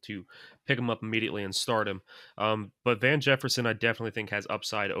you wanted to pick him up immediately and start him. But Van Jefferson, I definitely think has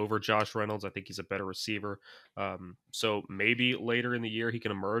upside over Josh Reynolds. I think he's a better receiver. So maybe later in the year he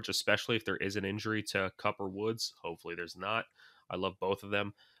can emerge, especially if there is an injury to Kupp or Woods. Hopefully there's not. I love both of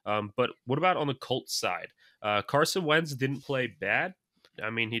them. But what about on the Colts side? Carson Wentz didn't play bad.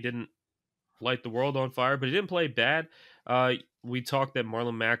 I mean, he didn't light the world on fire, but he didn't play bad. We talked that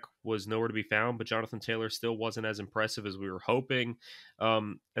Marlon Mack was nowhere to be found, but Jonathan Taylor still wasn't as impressive as we were hoping.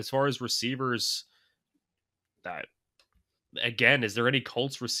 As far as receivers, that again, is there any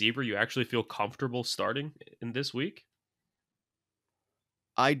Colts receiver you actually feel comfortable starting in this week?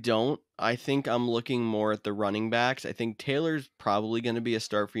 I don't. I think I'm looking more at the running backs. I think Taylor's probably going to be a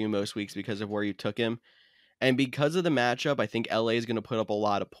start for you most weeks because of where you took him. And because of the matchup, I think LA is going to put up a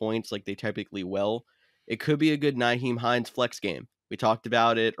lot of points like they typically will. It could be a good Nyheim Hines flex game. We talked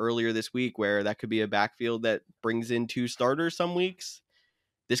about it earlier this week where that could be a backfield that brings in 2 starters some weeks.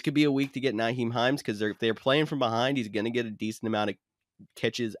 This could be a week to get Nyheim Hines because if they're playing from behind, he's going to get a decent amount of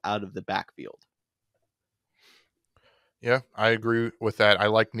catches out of the backfield. Yeah, I agree with that. I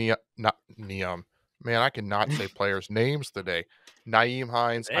like not Neum. Man, I cannot say players' names today. Nyheim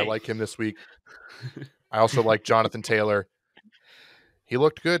Hines, I Hey. like him this week. I also like Jonathan Taylor. He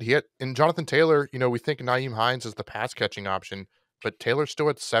looked good. And Jonathan Taylor, we think Nyheim Hines is the pass catching option, but Taylor still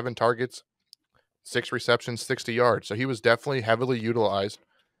had 7 targets, 6 receptions, 60 yards. So he was definitely heavily utilized.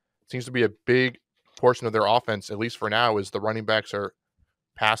 Seems to be a big portion of their offense, at least for now, is the running backs are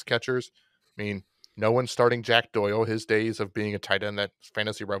pass catchers. I mean, no one's starting Jack Doyle. His days of being a tight end that's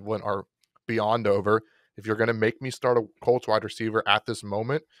fantasy relevant are beyond over. If you're going to make me start a Colts wide receiver at this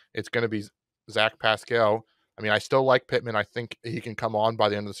moment, it's going to be Zach Pascal. I mean, I still like Pittman. I think he can come on by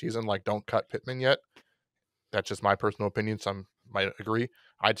the end of the season. Like, don't cut Pittman yet. That's just my personal opinion. Some might agree.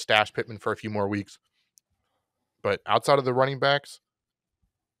 I'd stash Pittman for a few more weeks. But outside of the running backs,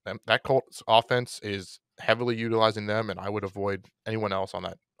 that Colts offense is heavily utilizing them, and I would avoid anyone else on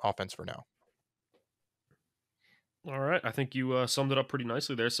that offense for now. All right, I think you summed it up pretty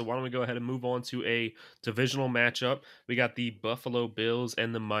nicely there. So why don't we go ahead and move on to a divisional matchup? We got the Buffalo Bills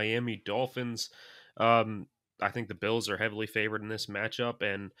and the Miami Dolphins. Um, I think the Bills are heavily favored in this matchup,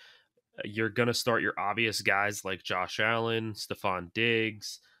 and you're going to start your obvious guys like Josh Allen, Stephon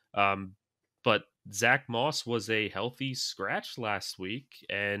Diggs. Um, but Zach Moss was a healthy scratch last week,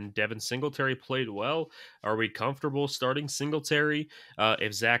 and Devin Singletary played well. Are we comfortable starting Singletary?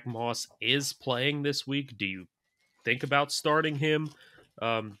 If Zach Moss is playing this week, do you think about starting him?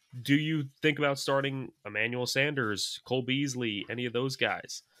 Do you think about starting Emmanuel Sanders, Cole Beasley, any of those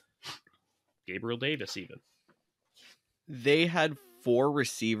guys? Gabriel Davis, even. They had 4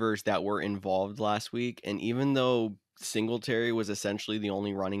 receivers that were involved last week, and even though Singletary was essentially the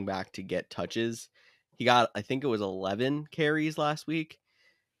only running back to get touches, he got, I think it was 11 carries last week.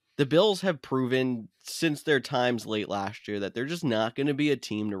 The Bills have proven since their times late last year that they're just not going to be a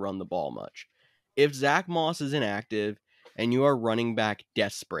team to run the ball much. If Zach Moss is inactive and you are running back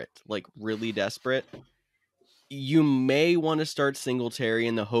desperate, like really desperate, you may want to start Singletary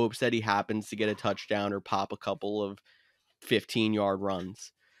in the hopes that he happens to get a touchdown or pop a couple of 15-yard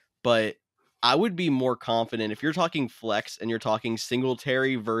runs. But I would be more confident if you're talking flex and you're talking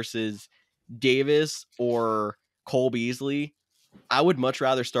Singletary versus Davis or Cole Beasley. I would much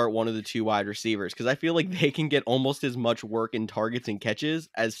rather start one of the 2 wide receivers because I feel like they can get almost as much work in targets and catches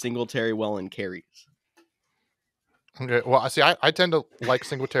as Singletary will in carries. Okay, well, I see. I tend to like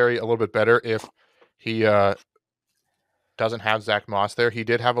Singletary a little bit better if he doesn't have Zach Moss there. He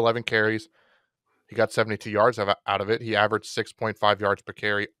did have 11 carries. He got 72 yards out of it. He averaged 6.5 yards per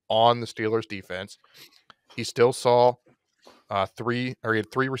carry on the Steelers defense. He still saw he had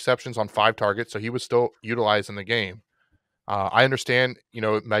 3 receptions on 5 targets, so he was still utilized in the game. I understand,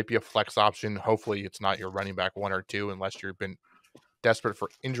 it might be a flex option. Hopefully, it's not your running back 1 or 2 unless you've been desperate for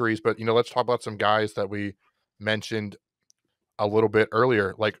injuries. But, let's talk about some guys that we mentioned a little bit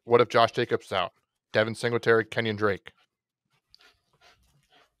earlier. Like, what if Josh Jacobs is out? Devin Singletary, Kenyon Drake.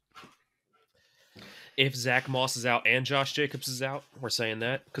 If Zach Moss is out and Josh Jacobs is out, we're saying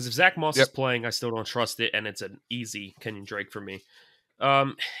that. Because if Zach Moss is Yep. playing, I still don't trust it, and it's an easy Kenyon Drake for me.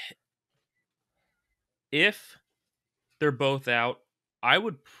 Um, if they're both out, I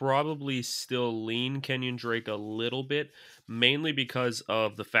would probably still lean Kenyon Drake a little bit, mainly because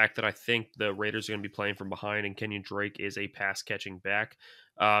of the fact that I think the Raiders are going to be playing from behind, and Kenyon Drake is a pass catching back.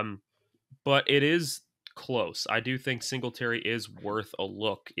 But it is close. I do think Singletary is worth a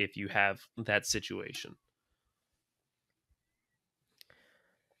look if you have that situation.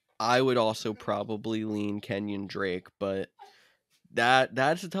 I would also probably lean Kenyon Drake, but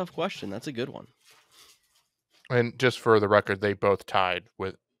that's a tough question. That's a good one. And just for the record, they both tied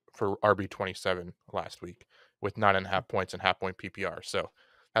for RB27 last week with 9.5 points and half-point PPR. So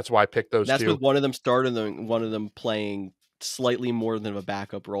that's why I picked those That's 2. with one of them starting and one of them playing slightly more than a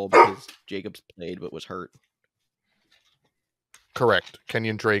backup role because Jacobs played but was hurt. Correct.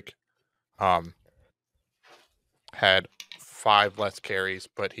 Kenyon Drake had 5 less carries,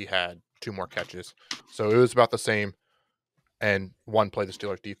 but he had 2 more catches. So it was about the same. And one played the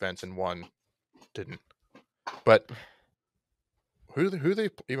Steelers defense and one didn't. But who they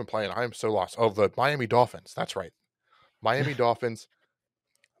even playing? I am so lost. Oh, the Miami Dolphins. That's right. Miami Dolphins.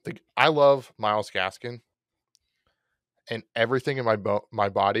 I love Myles Gaskin, and everything in my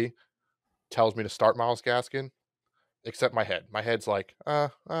body tells me to start Myles Gaskin, except my head. My head's like, I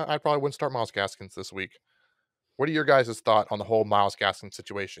probably wouldn't start Myles Gaskins this week. What are your guys' thought on the whole Myles Gaskin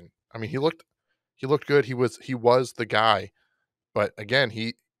situation? I mean, he looked good. He was the guy, but again,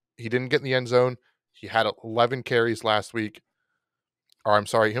 he didn't get in the end zone. He had 11 carries last week. Or I'm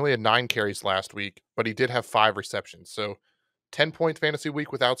sorry, he only had 9 carries last week, but he did have 5 receptions. So 10-point fantasy week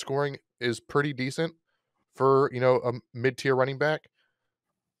without scoring is pretty decent for, a mid-tier running back.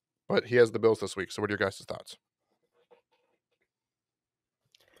 But he has the Bills this week. So what are your guys' thoughts?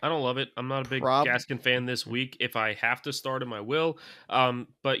 I don't love it. I'm not a big Gaskin fan this week. If I have to start him, I will.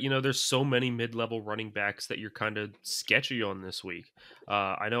 But there's so many mid-level running backs that you're kind of sketchy on this week.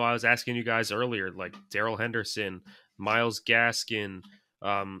 I know I was asking you guys earlier, like Darrell Henderson, Myles Gaskin.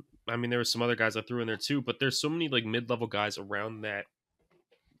 I mean, there were some other guys I threw in there too, but there's so many like mid-level guys around that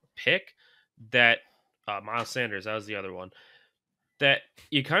pick that Miles Sanders, that was the other one, that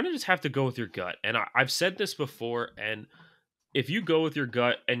you kind of just have to go with your gut. And I've said this before, and if you go with your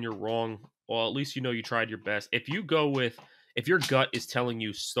gut and you're wrong, well, at least you tried your best. If your gut is telling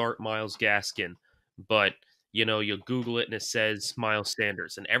you start Myles Gaskin, but you'll Google it and it says Miles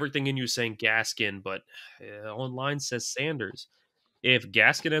Sanders, and everything in you is saying Gaskin, but online says Sanders. If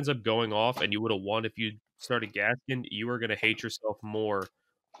Gaskin ends up going off and you would have won if you started Gaskin, you are going to hate yourself more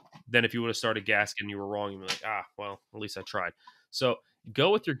then if you would have started Gaskin, you were wrong. You'd be like, well, at least I tried. So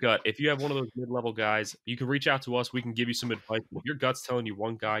go with your gut. If you have one of those mid-level guys, you can reach out to us. We can give you some advice. If your gut's telling you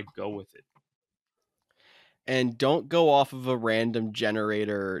one guy, go with it. And don't go off of a random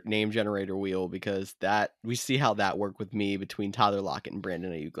name generator wheel, because that we see how that worked with me between Tyler Lockett and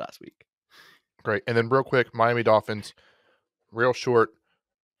Brandon Ayuk last week. Great. And then real quick, Miami Dolphins, real short,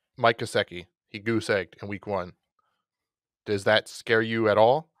 Mike Gesicki, he goose-egged in week 1. Does that scare you at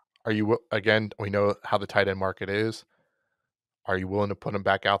all? Are you, again, we know how the tight end market is. Are you willing to put him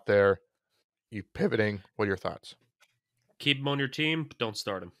back out there? You pivoting? What are your thoughts? Keep him on your team, but don't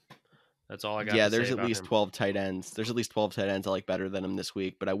start him. That's all I got Yeah, to say there's at about least him. 12 tight ends. There's at least 12 tight ends I like better than him this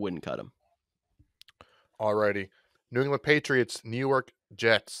week, but I wouldn't cut him. Alrighty. New England Patriots, New York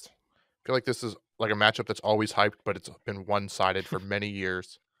Jets. I feel like this is like a matchup that's always hyped, but it's been one-sided for many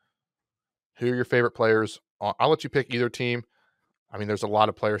years. Who are your favorite players? I'll let you pick either team. I mean, there's a lot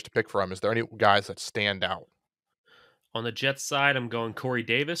of players to pick from. Is there any guys that stand out? On the Jets side, I'm going Corey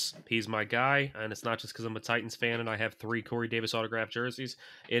Davis. He's my guy, and it's not just because I'm a Titans fan and I have 3 Corey Davis autographed jerseys.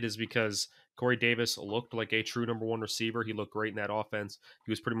 It is because Corey Davis looked like a true number 1 receiver. He looked great in that offense.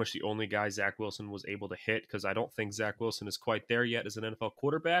 He was pretty much the only guy Zach Wilson was able to hit, because I don't think Zach Wilson is quite there yet as an NFL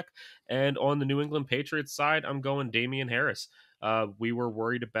quarterback. And on the New England Patriots side, I'm going Damian Harris. We were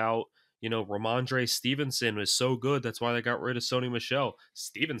worried about Ramondre Stevenson was so good. That's why they got rid of Sony Michel.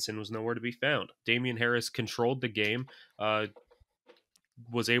 Stevenson was nowhere to be found. Damian Harris controlled the game,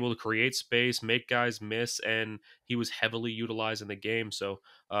 was able to create space, make guys miss, and he was heavily utilized in the game. So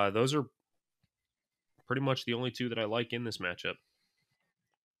those are pretty much the only 2 that I like in this matchup.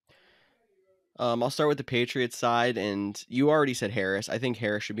 I'll start with the Patriots side, and you already said Harris. I think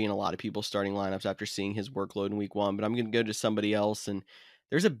Harris should be in a lot of people's starting lineups after seeing his workload in week 1, but I'm going to go to somebody else, and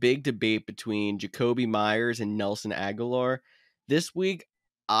there's a big debate between Jacoby Myers and Nelson Aguilar. This week,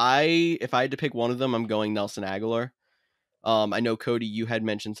 if I had to pick one of them, I'm going Nelson Aguilar. I know, Cody, you had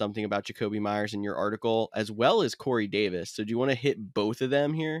mentioned something about Jacoby Myers in your article, as well as Corey Davis. So do you want to hit both of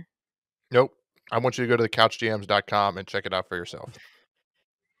them here? Nope. I want you to go to the couchgms.com and check it out for yourself.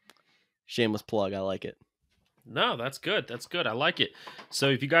 Shameless plug. I like it. No, that's good. That's good. I like it. So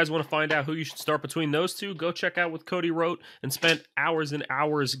if you guys want to find out who you should start between those 2, go check out what Cody wrote and spent hours and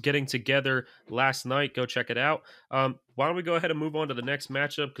hours getting together last night. Go check it out. Why don't we go ahead and move on to the next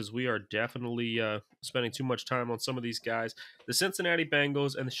matchup, because we are definitely spending too much time on some of these guys. The Cincinnati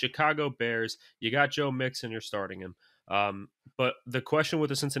Bengals and the Chicago Bears. You got Joe Mixon, you're starting him. But the question with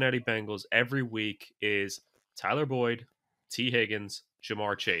the Cincinnati Bengals every week is Tyler Boyd, T. Higgins,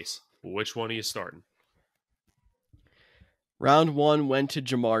 Jamar Chase. Which one are you starting? Round 1 went to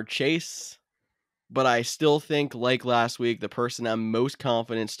Jamar Chase, but I still think, like last week, the person I'm most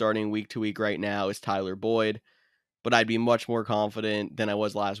confident starting week to week right now is Tyler Boyd, but I'd be much more confident than I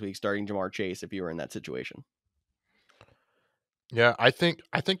was last week starting Jamar Chase if you were in that situation. Yeah, I think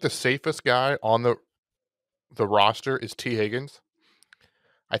the safest guy on the roster is T. Higgins.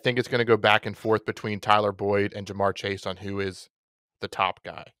 I think it's going to go back and forth between Tyler Boyd and Jamar Chase on who is the top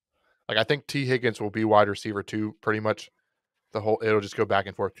guy. Like, I think T. Higgins will be wide receiver 2 pretty much. It'll just go back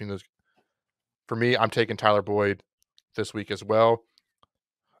and forth between those. For me, I'm taking Tyler Boyd this week as well.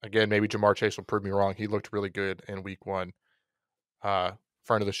 Again, maybe Jamar Chase will prove me wrong. He looked really good in week 1. Friend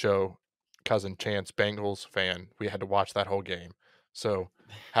of the show, cousin Chance, Bengals fan. We had to watch that whole game. So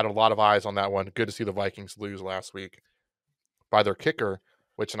had a lot of eyes on that one. Good to see the Vikings lose last week by their kicker,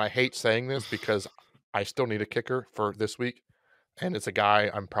 and I hate saying this because I still need a kicker for this week, and it's a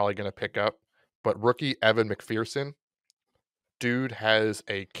guy I'm probably going to pick up. But rookie Evan McPherson, dude has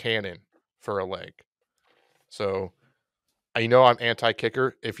a cannon for a leg. So I know I'm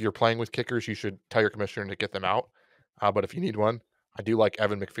anti-kicker. If you're playing with kickers, you should tell your commissioner to get them out. But if you need one, I do like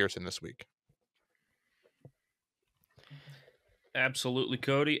Evan McPherson this week. Absolutely,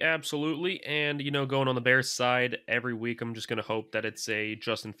 Cody. Absolutely. And, going on the Bears side, every week I'm just going to hope that it's a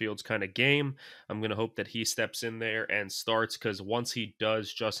Justin Fields kind of game. I'm going to hope that he steps in there and starts, because once he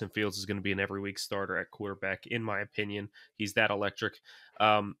does, Justin Fields is going to be an every week starter at quarterback, in my opinion. He's that electric.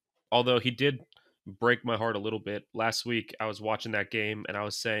 Although he did break my heart a little bit. Last week, I was watching that game and I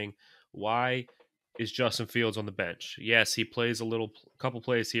was saying, why is Justin Fields on the bench? Yes, he plays a couple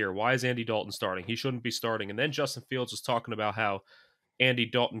plays here. Why is Andy Dalton starting? He shouldn't be starting. And then Justin Fields was talking about how Andy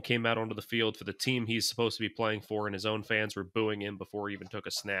Dalton came out onto the field for the team he's supposed to be playing for, and his own fans were booing him before he even took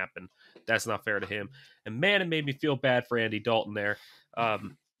a snap, and that's not fair to him. And man, it made me feel bad for Andy Dalton there.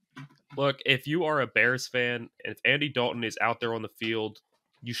 Look, if you are a Bears fan, and if Andy Dalton is out there on the field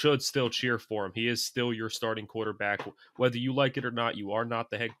you should still cheer for him. He is still your starting quarterback. Whether you like it or not, you are not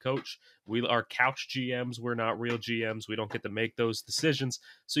the head coach. We are couch GMs. We're not real GMs. We don't get to make those decisions.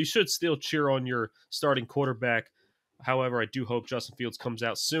 So you should still cheer on your starting quarterback. However, I do hope Justin Fields comes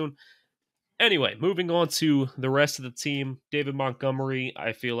out soon. Anyway, moving on to the rest of the team. David Montgomery,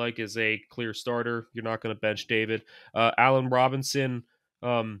 I feel like, is a clear starter. You're not going to bench David. Allen Robinson,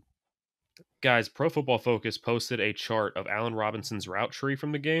 guys, Pro Football Focus posted a chart of Allen Robinson's route tree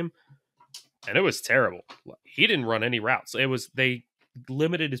from the game, and it was terrible. He didn't run any routes. They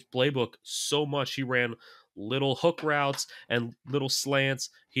limited his playbook so much. He ran little hook routes and little slants.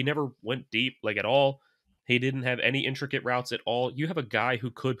 He never went deep, like, at all. He didn't have any intricate routes at all. You have a guy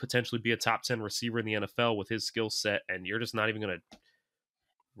who could potentially be a top 10 receiver in the NFL with his skill set, and you're just not even going to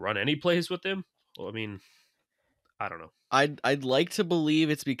run any plays with him? Well, I mean, I don't know. I'd like to believe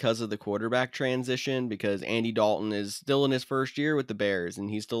it's because of the quarterback transition, because Andy Dalton is still in his first year with the Bears and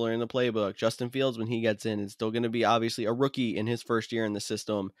he's still learning the playbook. Justin Fields, when he gets in, is still going to be obviously a rookie in his first year in the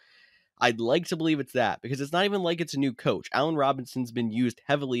system. I'd like to believe it's that, because it's not even like it's a new coach. Allen Robinson's been used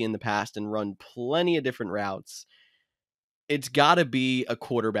heavily in the past and run plenty of different routes. It's got to be a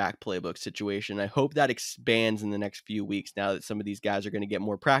quarterback playbook situation. I hope that expands in the next few weeks now that some of these guys are going to get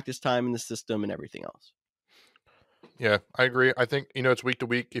more practice time in the system and everything else. Yeah, I agree. I think, it's week to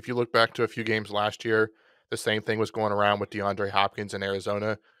week. If you look back to a few games last year, the same thing was going around with DeAndre Hopkins in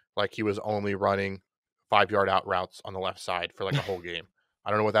Arizona. Like, he was only running 5-yard out routes on the left side for like a whole game. I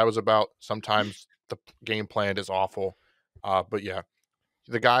don't know what that was about. Sometimes the game plan is awful. But yeah,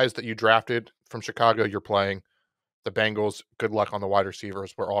 the guys that you drafted from Chicago, you're playing. The Bengals, good luck on the wide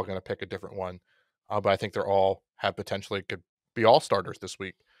receivers. We're all going to pick a different one. But I think they're all have potentially could be all starters this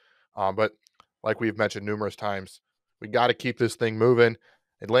week. But like we've mentioned numerous times, we got to keep this thing moving.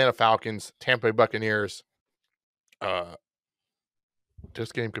 Atlanta Falcons, Tampa Bay Buccaneers.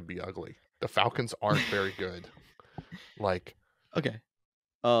 This game could be ugly. The Falcons aren't very good. Okay.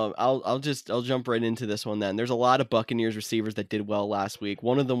 I'll jump right into this one then. There's a lot of Buccaneers receivers that did well last week.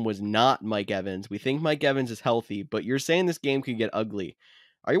 One of them was not Mike Evans. We think Mike Evans is healthy, but you're saying this game could get ugly.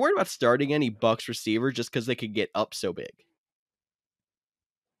 Are you worried about starting any Bucs receiver just because they could get up so big?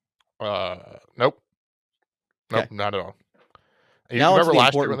 Nope. Okay. Nope, not at all. You Now remember the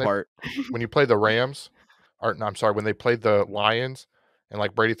last year important part. when you played the Rams, or no, I'm sorry, when they played the Lions, and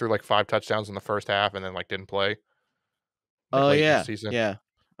like Brady threw like 5 touchdowns in the first half and then like didn't play. Oh late in the yeah, season. yeah.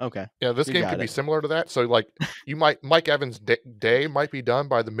 Okay. Yeah, this You game got could be it. similar to that. So like Mike Evans' day might be done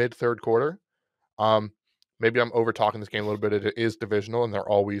by the mid third quarter. Maybe I'm over talking this game a little bit. It is divisional, and they're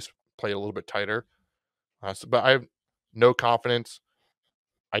always played a little bit tighter. But I have no confidence.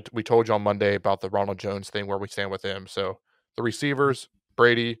 We told you on Monday about the Ronald Jones thing, where we stand with him. So the receivers,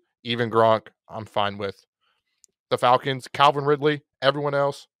 Brady, even Gronk, I'm fine with. The Falcons, Calvin Ridley, everyone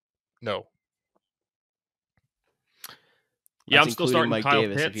else, no. Yeah, That's I'm still including starting Mike Kyle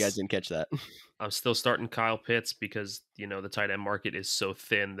Davis, if you guys Pitts. didn't catch that. I'm still starting Kyle Pitts because, the tight end market is so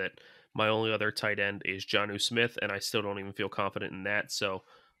thin that my only other tight end is Jonnu Smith, and I still don't even feel confident in that. So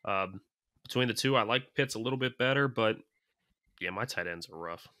between the two, I like Pitts a little bit better, but yeah, my tight ends are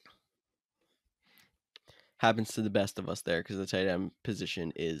rough. Happens to the best of us there because the tight end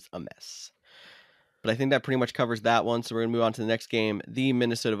position is a mess. But I think that pretty much covers that one. So we're going to move on to the next game. The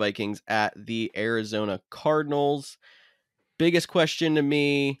Minnesota Vikings at the Arizona Cardinals. Biggest question to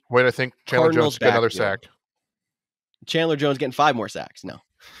me. Wait, I think Chandler Cardinals Jones get another backfield. sack. Chandler Jones getting 5 more sacks. No.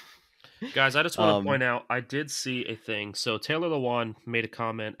 Guys, I just want to point out, I did see a thing. So Taylor Lewan made a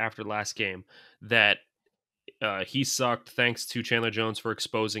comment after last game that he sucked thanks to Chandler Jones for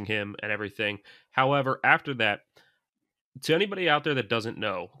exposing him and everything. However, after that, to anybody out there that doesn't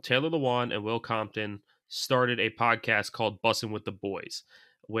know, Taylor Lewan and Will Compton started a podcast called Bussin' with the Boys,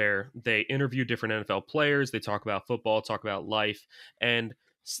 where they interview different NFL players. They talk about football, talk about life, and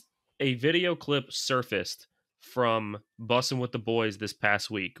a video clip surfaced from Bussin' with the Boys this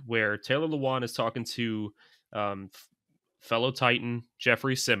past week, where Taylor Lewan is talking to fellow Titan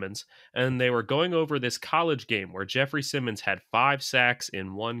Jeffrey Simmons, and they were going over this college game where Jeffrey Simmons had 5 sacks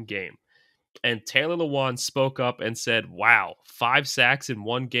in one game. And Taylor Lewan spoke up and said, wow, 5 sacks in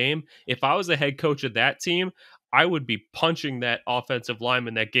one game. If I was the head coach of that team, I would be punching that offensive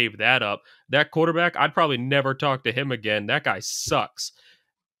lineman that gave that up. That quarterback, I'd probably never talk to him again. That guy sucks.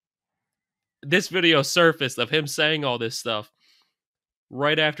 This video surfaced of him saying all this stuff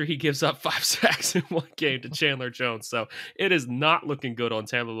right after he gives up 5 sacks in one game to Chandler Jones. So it is not looking good on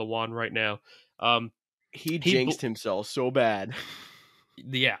Taylor Lewan right now. He jinxed himself so bad.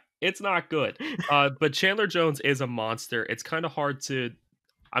 Yeah, it's not good. But Chandler Jones is a monster. It's kind of hard to...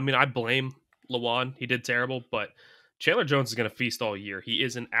 I mean, I blame Lewan. He did terrible, but Chandler Jones is going to feast all year. He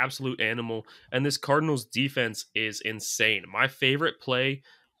is an absolute animal, and this Cardinals defense is insane. My favorite play,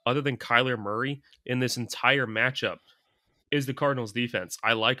 other than Kyler Murray, in this entire matchup is the Cardinals defense.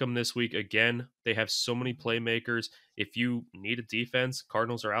 I like them this week again. They have so many playmakers. If you need a defense,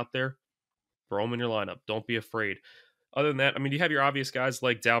 Cardinals are out there. Throw them in your lineup. Don't be afraid. Other than that, I mean, you have your obvious guys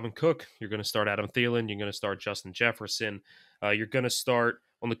like Dalvin Cook. You're going to start Adam Thielen. You're going to start Justin Jefferson. You're going to start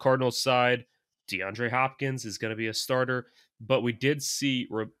on the Cardinals side. DeAndre Hopkins is going to be a starter. But we did see,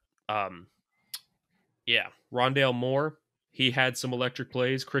 Rondale Moore. He had some electric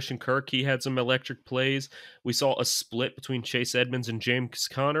plays. Christian Kirk, he had some electric plays. We saw a split between Chase Edmonds and James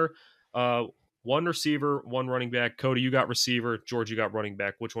Conner. One receiver, one running back. Cody, you got receiver. George, you got running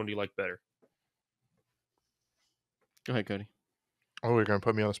back. Which one do you like better? Go ahead, Cody. Oh, you're going to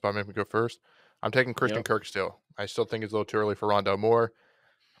put me on the spot, make me go first? I'm taking Christian Kirk still. I still think it's a little too early for Rondale Moore.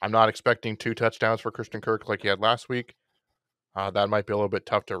 I'm not expecting 2 touchdowns for Christian Kirk like he had last week. That might be a little bit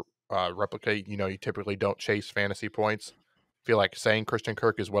tough to replicate. You typically don't chase fantasy points. I feel like saying Christian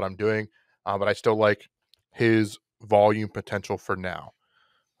Kirk is what I'm doing, but I still like his volume potential for now.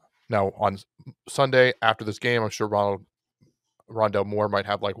 Now, on Sunday after this game, I'm sure Rondale Moore might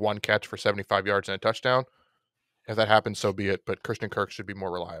have like 1 catch for 75 yards and a touchdown. If that happens, so be it. But Christian Kirk should be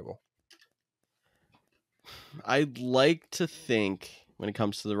more reliable. I'd like to think when it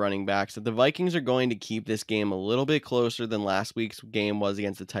comes to the running backs that the Vikings are going to keep this game a little bit closer than last week's game was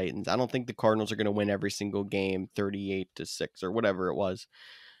against the Titans. I don't think the Cardinals are going to win every single game 38-6 or whatever it was.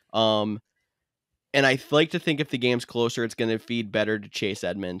 And I like to think if the game's closer, it's going to feed better to Chase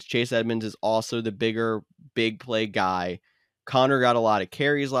Edmonds. Chase Edmonds is also the bigger, big play guy. Connor got a lot of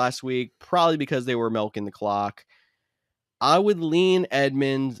carries last week, probably because they were milking the clock. I would lean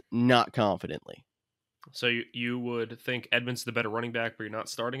Edmonds, not confidently. So you would think Edmonds the better running back, but you're not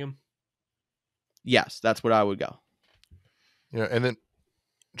starting him? Yes, that's what I would go. Yeah, and then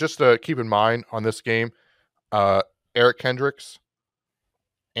just to keep in mind on this game, Eric Kendricks,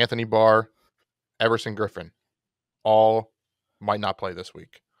 Anthony Barr, Everson Griffin, all might not play this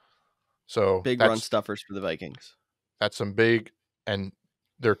week. So big run stuffers for the Vikings. That's some big, and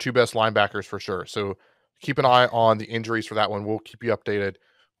they're 2 best linebackers for sure. So keep an eye on the injuries for that one. We'll keep you updated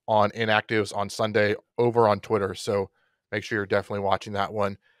on inactives on Sunday over on Twitter. So make sure you're definitely watching that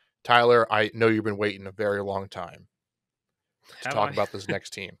one. Tyler, I know you've been waiting a very long time to talk about this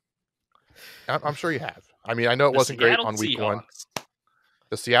next team. I'm sure you have. I mean, I know it wasn't great on week 1.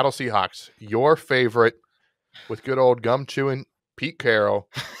 The Seattle Seahawks, your favorite, with good old gum chewing Pete Carroll,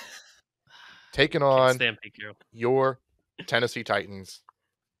 taking on your Tennessee Titans.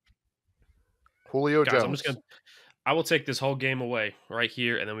 Julio Jones. I will take this whole game away right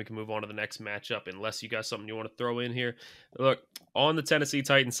here, and then we can move on to the next matchup, unless you got something you want to throw in here. Look, on the Tennessee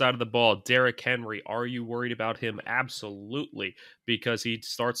Titans side of the ball, Derrick Henry, are you worried about him? Absolutely, because he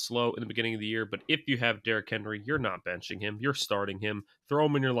starts slow in the beginning of the year, but if you have Derrick Henry, you're not benching him. You're starting him. Throw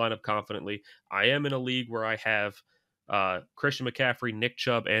him in your lineup confidently. I am in a league where I have Christian McCaffrey, Nick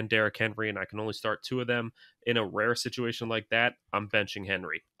Chubb, and Derrick Henry, and I can only start 2 of them. In a rare situation like that, I'm benching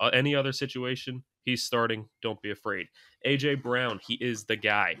Henry. Any other situation, he's starting. Don't be afraid. AJ Brown, he is the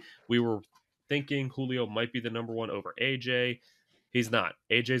guy. We were thinking Julio might be the number 1 over AJ. He's not.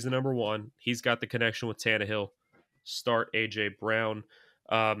 AJ's the number 1. He's got the connection with Tannehill. Start AJ Brown.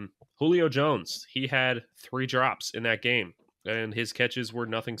 Julio Jones, he had 3 drops in that game, and his catches were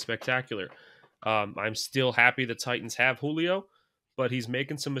nothing spectacular. I'm still happy the Titans have Julio, but he's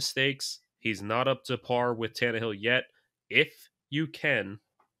making some mistakes. He's not up to par with Tannehill yet. If you can,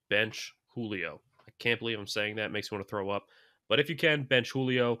 bench Julio. I can't believe I'm saying that. It makes me want to throw up. But if you can, bench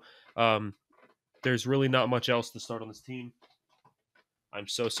Julio. There's really not much else to start on this team. I'm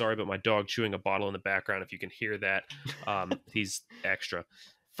so sorry, but my dog chewing a bottle in the background, if you can hear that, he's extra.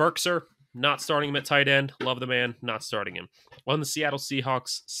 Ferkser, not starting him at tight end. Love the man, not starting him. On the Seattle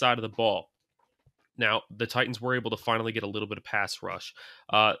Seahawks side of the ball, now, the Titans were able to finally get a little bit of pass rush.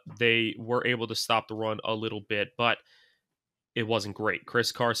 They were able to stop the run a little bit, but it wasn't great.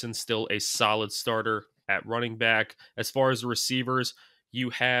 Chris Carson, still a solid starter at running back. As far as the receivers,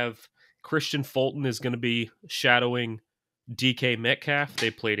 you have Christian Fulton is going to be shadowing DK Metcalf. They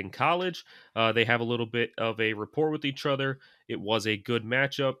played in college. They have a little bit of a rapport with each other. It was a good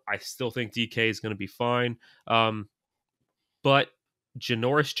matchup. I still think DK is going to be fine. But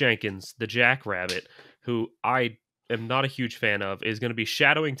Janoris Jenkins, the Jackrabbit, who I am not a huge fan of, is going to be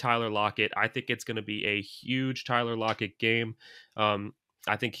shadowing Tyler Lockett. I think it's going to be a huge Tyler Lockett game.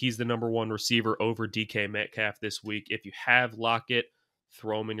 I think he's the number 1 receiver over DK Metcalf this week. If you have Lockett,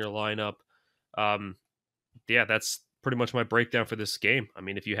 throw him in your lineup. That's pretty much my breakdown for this game. I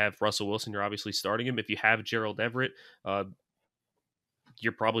mean, if you have Russell Wilson, you're obviously starting him. If you have Gerald Everett,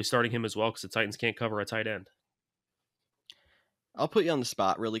 you're probably starting him as well because the Titans can't cover a tight end. I'll put you on the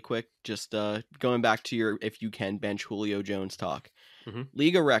spot really quick. Just going back to your if you can bench Julio Jones talk. Mm-hmm.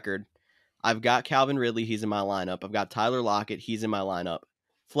 League of record. I've got Calvin Ridley. He's in my lineup. I've got Tyler Lockett. He's in my lineup.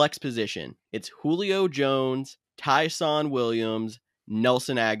 Flex position. It's Julio Jones, Tyson Williams,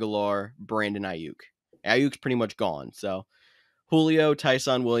 Nelson Aguilar, Brandon Ayuk. Ayuk's pretty much gone. So Julio,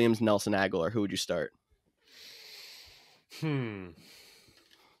 Tyson Williams, Nelson Aguilar. Who would you start?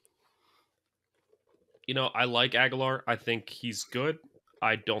 I like Aguilar. I think he's good.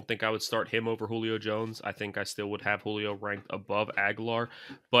 I don't think I would start him over Julio Jones. I think I still would have Julio ranked above Aguilar.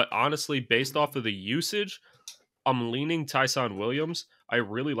 But honestly, based off of the usage, I'm leaning Tyson Williams. I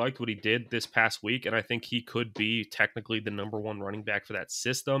really liked what he did this past week, and I think he could be technically the number one running back for that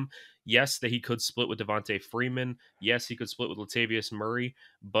system. Yes, that he could split with Devontae Freeman. Yes, he could split with Latavius Murray,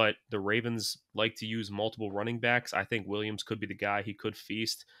 but the Ravens like to use multiple running backs. I think Williams could be the guy. He could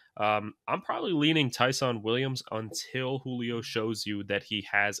feast. I'm probably leaning Tyson Williams until Julio shows you that he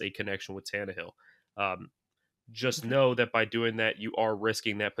has a connection with Tannehill. Just know that by doing that, you are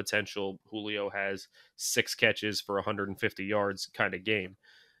risking that potential Julio has 6 catches for 150 yards kind of game.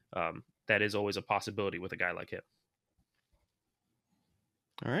 That is always a possibility with a guy like him.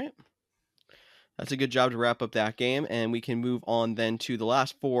 All right. That's a good job to wrap up that game. And we can move on then to the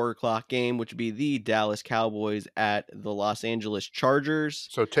last 4:00 game, which would be the Dallas Cowboys at the Los Angeles Chargers.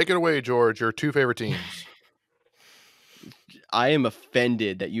 So take it away, George. Your 2 favorite teams. I am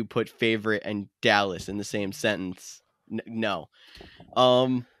offended that you put favorite and Dallas in the same sentence. No.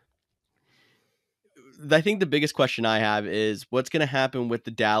 I think the biggest question I have is what's going to happen with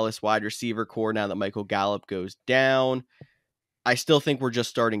the Dallas wide receiver core now that Michael Gallup goes down. I still think we're just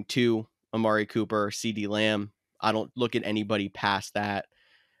starting 2, Amari Cooper, CeeDee Lamb. I don't look at anybody past that.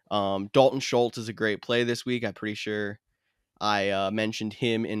 Dalton Schultz is a great play this week. I'm pretty sure I mentioned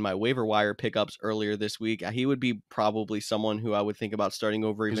him in my waiver wire pickups earlier this week. He would be probably someone who I would think about starting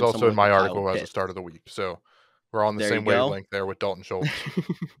over. He's even also in like my article as the start of the week. So we're on the same wavelength there with Dalton Schultz.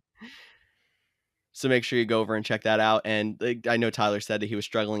 So make sure you go over and check that out. And I know Tyler said that he was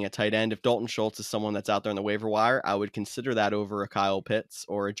struggling at tight end. If Dalton Schultz is someone that's out there on the waiver wire, I would consider that over a Kyle Pitts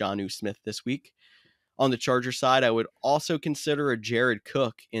or a Jonnu Smith this week. On the Charger side, I would also consider a Jared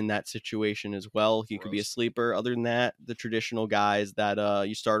Cook in that situation as well. He could be a sleeper. Other than that, the traditional guys that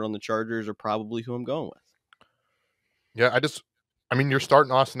you start on the Chargers are probably who I'm going with. Yeah, you're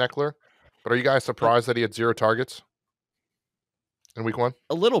starting Austin Eckler, but are you guys surprised that he had 0 targets in week 1?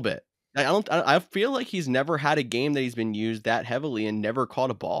 A little bit. I feel like he's never had a game that he's been used that heavily and never caught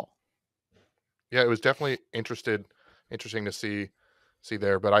a ball. Yeah, it was definitely interesting to see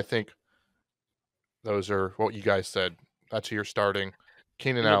there, but I think those are what you guys said. That's who you're starting.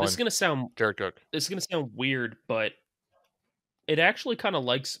 Keenan Allen. This is gonna sound Jared Cook. This is gonna sound weird, but it actually kind of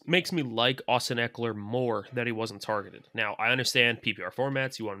makes me like Austin Eckler more that he wasn't targeted. Now, I understand PPR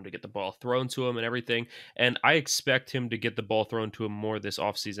formats, you want him to get the ball thrown to him and everything, and I expect him to get the ball thrown to him more this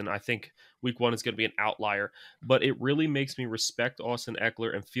offseason. I think week 1 is going to be an outlier, but it really makes me respect Austin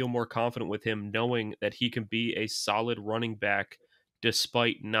Eckler and feel more confident with him knowing that he can be a solid running back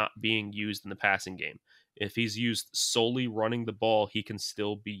despite not being used in the passing game. If he's used solely running the ball, he can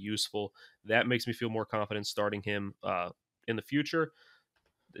still be useful. That makes me feel more confident starting him in the future.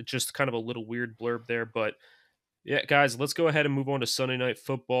 It's just kind of a little weird blurb there, but yeah, guys, let's go ahead and move on to Sunday Night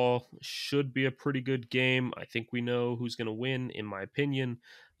Football. Should be a pretty good game. I think we know who's going to win, in my opinion.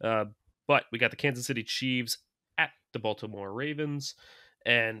 But we got the Kansas City Chiefs at the Baltimore Ravens.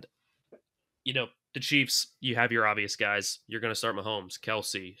 And, the Chiefs, you have your obvious guys. You're going to start Mahomes,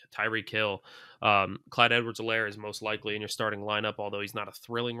 Kelsey, Tyreek Hill. Clyde Edwards-Helaire is most likely in your starting lineup, although he's not a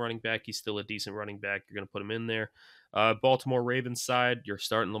thrilling running back. He's still a decent running back. You're going to put him in there. Baltimore Ravens side, you're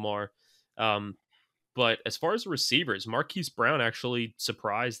starting Lamar. But as far as the receivers, Marquise Brown actually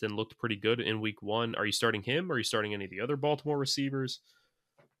surprised and looked pretty good in week 1. Are you starting him? Or are you starting any of the other Baltimore receivers?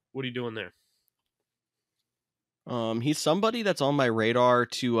 What are you doing there? He's somebody that's on my radar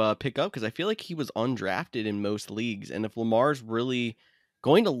to pick up because I feel like he was undrafted in most leagues. And if Lamar's really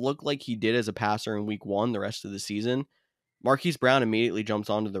going to look like he did as a passer in week 1 the rest of the season, Marquise Brown immediately jumps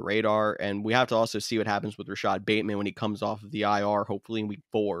onto the radar. And we have to also see what happens with Rashad Bateman when he comes off of the IR, hopefully in week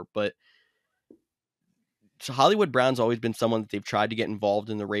 4. But so Hollywood Brown's always been someone that they've tried to get involved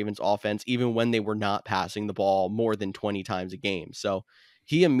in the Ravens offense, even when they were not passing the ball more than 20 times a game. So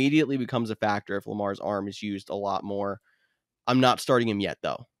he immediately becomes a factor if Lamar's arm is used a lot more. I'm not starting him yet,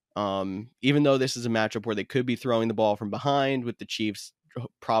 though. Even though this is a matchup where they could be throwing the ball from behind with the Chiefs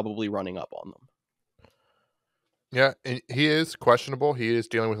probably running up on them. Yeah, and he is questionable. He is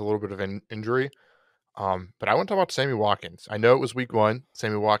dealing with a little bit of an injury. But I want to talk about Sammy Watkins. I know it was week 1.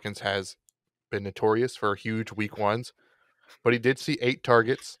 Sammy Watkins has been notorious for huge week 1s, but he did see 8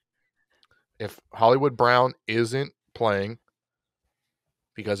 targets. If Hollywood Brown isn't playing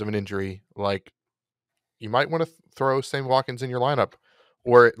because of an injury, like, you might want to throw Sammy Watkins in your lineup,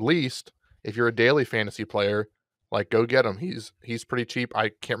 or at least if you're a daily fantasy player, like, go get him. He's pretty cheap.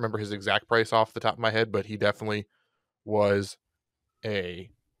 I can't remember his exact price off the top of my head, but he definitely was a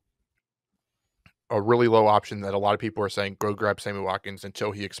really low option that a lot of people are saying go grab Sammy Watkins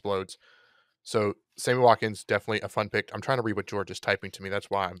until he explodes. So Sammy Watkins, definitely a fun pick. I'm trying to read what George is typing to me. That's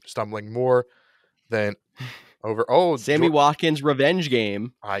why I'm stumbling more than over. Oh, Sammy Watkins revenge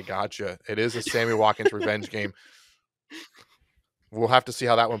game. I gotcha. It is a Sammy Watkins revenge game. We'll have to see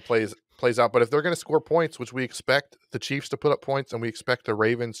how that one plays out. But if they're going to score points, which we expect the Chiefs to put up points and we expect the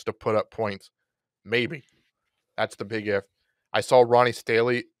Ravens to put up points, maybe. That's the big if. I saw Ronnie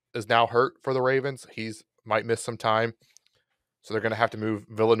Staley is now hurt for the Ravens. He's might miss some time. So they're going to have to move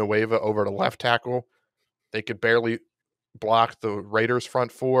Villanueva over to left tackle. They could barely block the Raiders'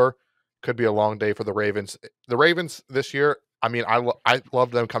 front four. Could be a long day for the Ravens. The Ravens this year, I mean, I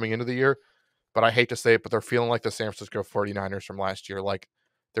loved them coming into the year, but I hate to say it, but they're feeling like the San Francisco 49ers from last year. Like,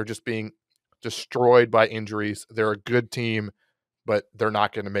 they're just being destroyed by injuries. They're a good team, but they're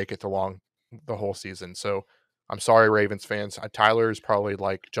not going to make it the whole season. So I'm sorry, Ravens fans. Tyler is probably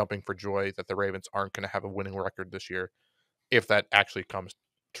like jumping for joy that the Ravens aren't going to have a winning record this year, if that actually comes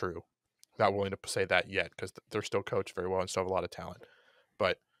true. Not willing to say that yet because they're still coached very well and still have a lot of talent.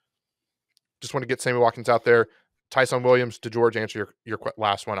 But just want to get Sammy Watkins out there. Tyson Williams, to George, answer your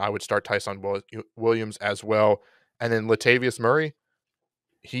last one. I would start Tyson Williams as well. And then Latavius Murray,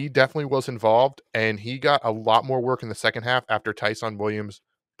 he definitely was involved, and he got a lot more work in the second half after Tyson Williams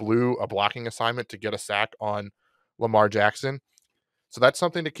blew a blocking assignment to get a sack on Lamar Jackson. So that's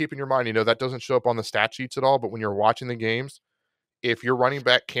something to keep in your mind. You know, that doesn't show up on the stat sheets at all, but when you're watching the games, if your running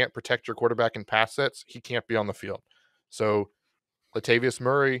back can't protect your quarterback in pass sets, he can't be on the field. So Latavius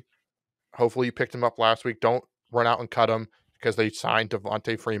Murray, hopefully you picked him up last week. Don't run out and cut him because they signed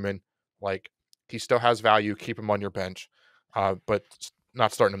Devontae Freeman. Like, he still has value. Keep him on your bench, but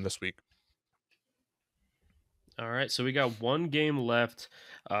not starting him this week. All right, so we got one game left.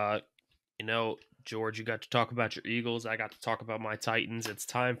 George, you got to talk about your Eagles. I got to talk about my Titans. It's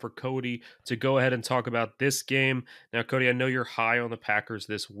time for Cody to go ahead and talk about this game. Now, Cody, I know you're high on the Packers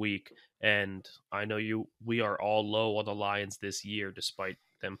this week, and I know we are all low on the Lions this year, despite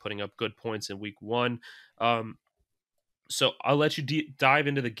them putting up good points in week 1. So I'll let you dive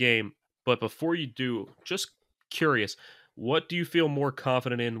into the game, but before you do, just curious, what do you feel more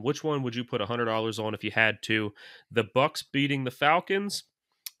confident in? Which one would you put $100 on if you had to? The Bucks beating the Falcons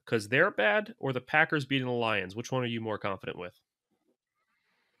because they're bad, or the Packers beating the Lions? Which one are you more confident with?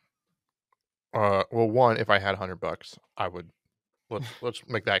 Well, one, if I had $100, I would. Let's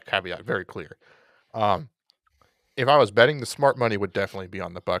make that caveat very clear. If I was betting, the smart money would definitely be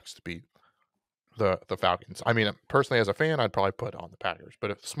on the Bucks to beat the Falcons. I mean, personally, as a fan, I'd probably put on the Packers,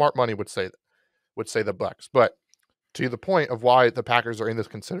 but if smart money would say the Bucks. But to the point of why the Packers are in this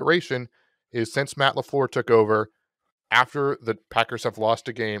consideration is since Matt LaFleur took over, after the Packers have lost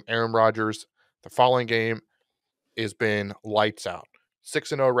a game, Aaron Rodgers, the following game, has been lights out.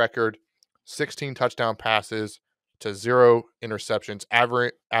 6-0 record, 16 touchdown passes to 0 interceptions,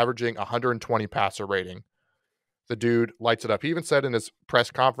 averaging 120 passer rating. The dude lights it up. He even said in his press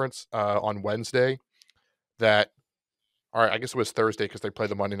conference on Wednesday that, all right, I guess it was Thursday because they played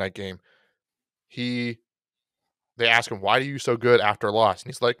the Monday night game. They asked him, why are you so good after a loss? And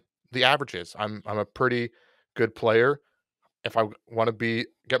he's like, the averages. I'm a pretty good player. If I want to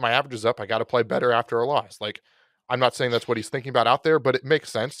get my averages up, I got to play better after a loss. Like, I'm not saying that's what he's thinking about out there, but it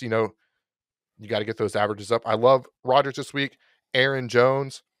makes sense. You know, you got to get those averages up. I love Rodgers this week. Aaron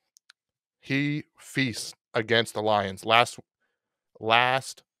Jones, he feasts against the Lions.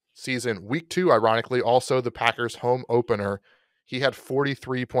 Last season, week 2, ironically, also the Packers home opener, he had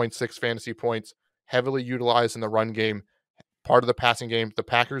 43.6 fantasy points, heavily utilized in the run game, part of the passing game. The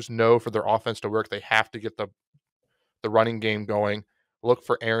Packers know for their offense to work, they have to get the running game going. Look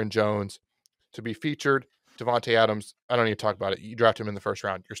for Aaron Jones to be featured. Devontae Adams, I don't need to talk about it. You draft him in the first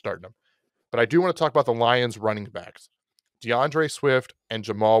round, you're starting him. But I do want to talk about the Lions running backs, DeAndre Swift and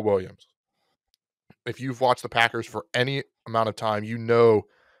Jamal Williams. If you've watched the Packers for any amount of time, you know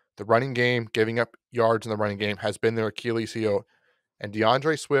the running game, giving up yards in the running game, has been their Achilles heel. And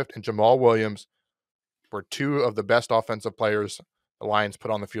DeAndre Swift and Jamal Williams were 2 of the best offensive players the Lions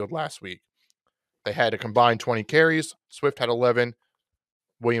put on the field last week. They had a combined 20 carries. Swift had 11.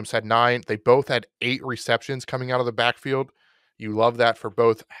 Williams had 9. They both had 8 receptions coming out of the backfield. You love that for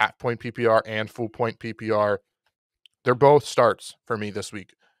both half-point PPR and full-point PPR. They're both starts for me this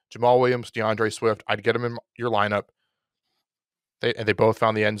week. Jamal Williams, DeAndre Swift, I'd get them in your lineup. They both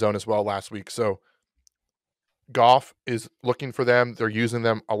found the end zone as well last week. So Goff is looking for them. They're using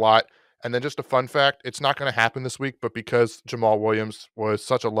them a lot. And then just a fun fact, it's not going to happen this week, but because Jamal Williams was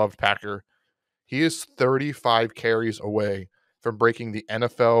such a loved Packer, he is 35 carries away from breaking the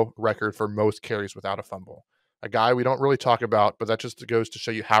NFL record for most carries without a fumble. A guy we don't really talk about, but that just goes to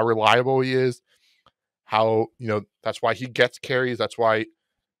show you how reliable he is, how, that's why he gets carries. That's why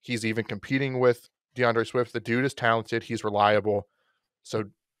he's even competing with DeAndre Swift. The dude is talented. He's reliable. So,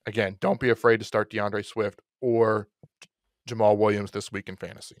 again, don't be afraid to start DeAndre Swift or Jamal Williams this week in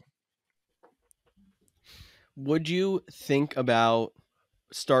fantasy. Would you think about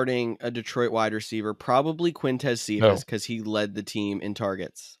starting a Detroit wide receiver? Probably Quintez Cephas, because he led the team in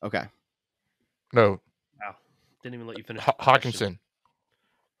targets. Okay. No. Wow. Didn't even let you finish.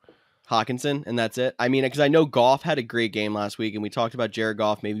 Hawkinson, and that's it. I mean, because I know Goff had a great game last week, and we talked about Jared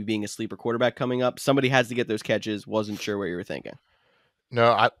Goff maybe being a sleeper quarterback coming up. Somebody has to get those catches. Wasn't sure what you were thinking.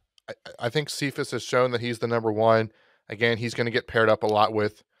 No, I think Cephas has shown that he's the number one. Again, he's going to get paired up a lot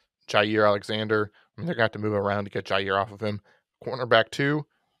with Jair Alexander. I mean, they're going to have to move around to get Jair off of him. Cornerback 2,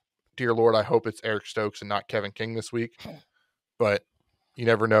 dear Lord, I hope it's Eric Stokes and not Kevin King this week. But you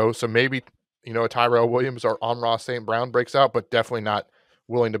never know. So maybe, a Tyrell Williams or Amon-Ra St. Brown breaks out, but definitely not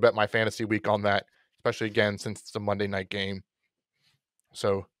willing to bet my fantasy week on that, especially, again, since it's a Monday night game.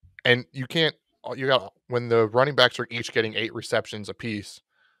 So, and when the running backs are each getting 8 receptions apiece,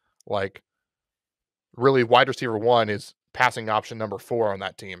 like, really wide receiver 1 is passing option number 4 on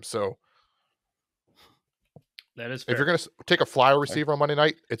that team. So that is fair. If you're going to take a flyer receiver on Monday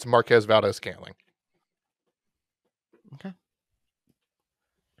night, it's Marquez Valdez-Scantling. Okay.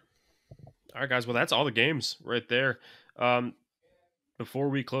 All right, guys. Well, that's all the games right there. Before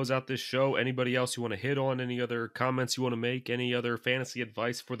we close out this show, anybody else you want to hit on? Any other comments you want to make? Any other fantasy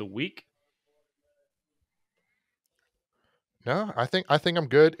advice for the week? No, I think I'm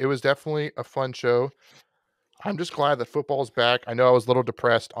good. It was definitely a fun show. I'm just glad that football's back. I know I was a little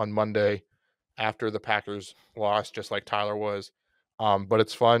depressed on Monday after the Packers lost, just like Tyler was. But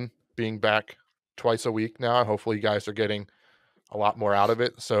it's fun being back twice a week now. Hopefully you guys are getting a lot more out of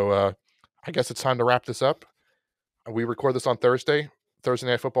it. So I guess it's time to wrap this up. We record this on Thursday. Thursday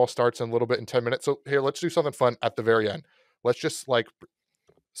Night Football starts in a little bit in 10 minutes. So here, let's do something fun at the very end. Let's just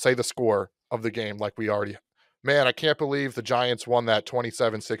say the score of the game like we already. Man, I can't believe the Giants won that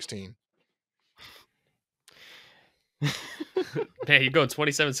 27-16. Man, you go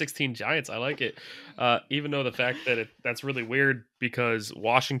 27-16 Giants. I like it. Even though the fact that that's really weird because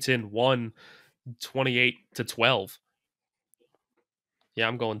Washington won 28-12. Yeah,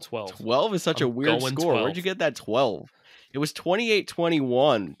 I'm going 12. 12 is such a weird score. 12. Where'd you get that 12? It was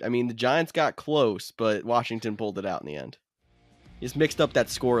 28-21. I mean, the Giants got close, but Washington pulled it out in the end. You just mixed up that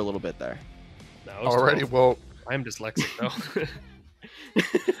score a little bit there. No, already, 12. well, I'm dyslexic though.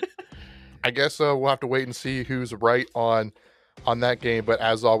 I guess we'll have to wait and see who's right on that game. But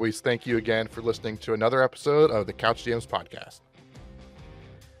as always, thank you again for listening to another episode of the Couch GMs podcast.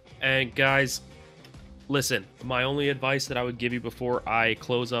 And guys, listen, my only advice that I would give you before I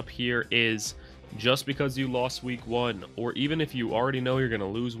close up here is just because you lost week 1, or even if you already know you're going to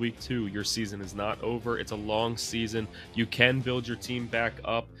lose week 2, your season is not over. It's a long season. You can build your team back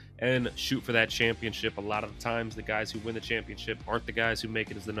up and shoot for that championship. A lot of the times, the guys who win the championship aren't the guys who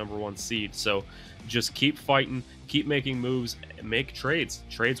make it as the number 1 seed. So just keep fighting, keep making moves, make trades.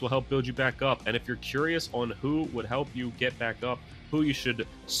 Trades will help build you back up. And if you're curious on who would help you get back up, who you should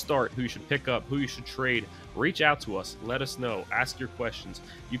start, who you should pick up, who you should trade, reach out to us. Let us know. Ask your questions.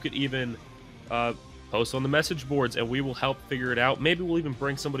 You could even post on the message boards and we will help figure it out. Maybe we'll even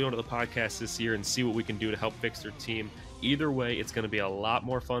bring somebody onto the podcast this year and see what we can do to help fix their team. Either way, it's going to be a lot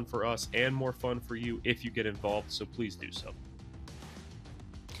more fun for us and more fun for you if you get involved, so please do so.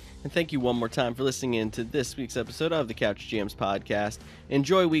 And thank you one more time for listening in to this week's episode of the Couch GMs podcast.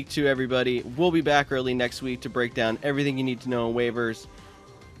 Enjoy week 2, everybody. We'll be back early next week to break down everything you need to know on waivers.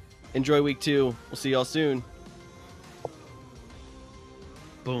 Enjoy week 2. We'll see y'all soon.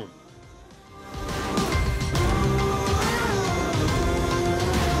 Boom.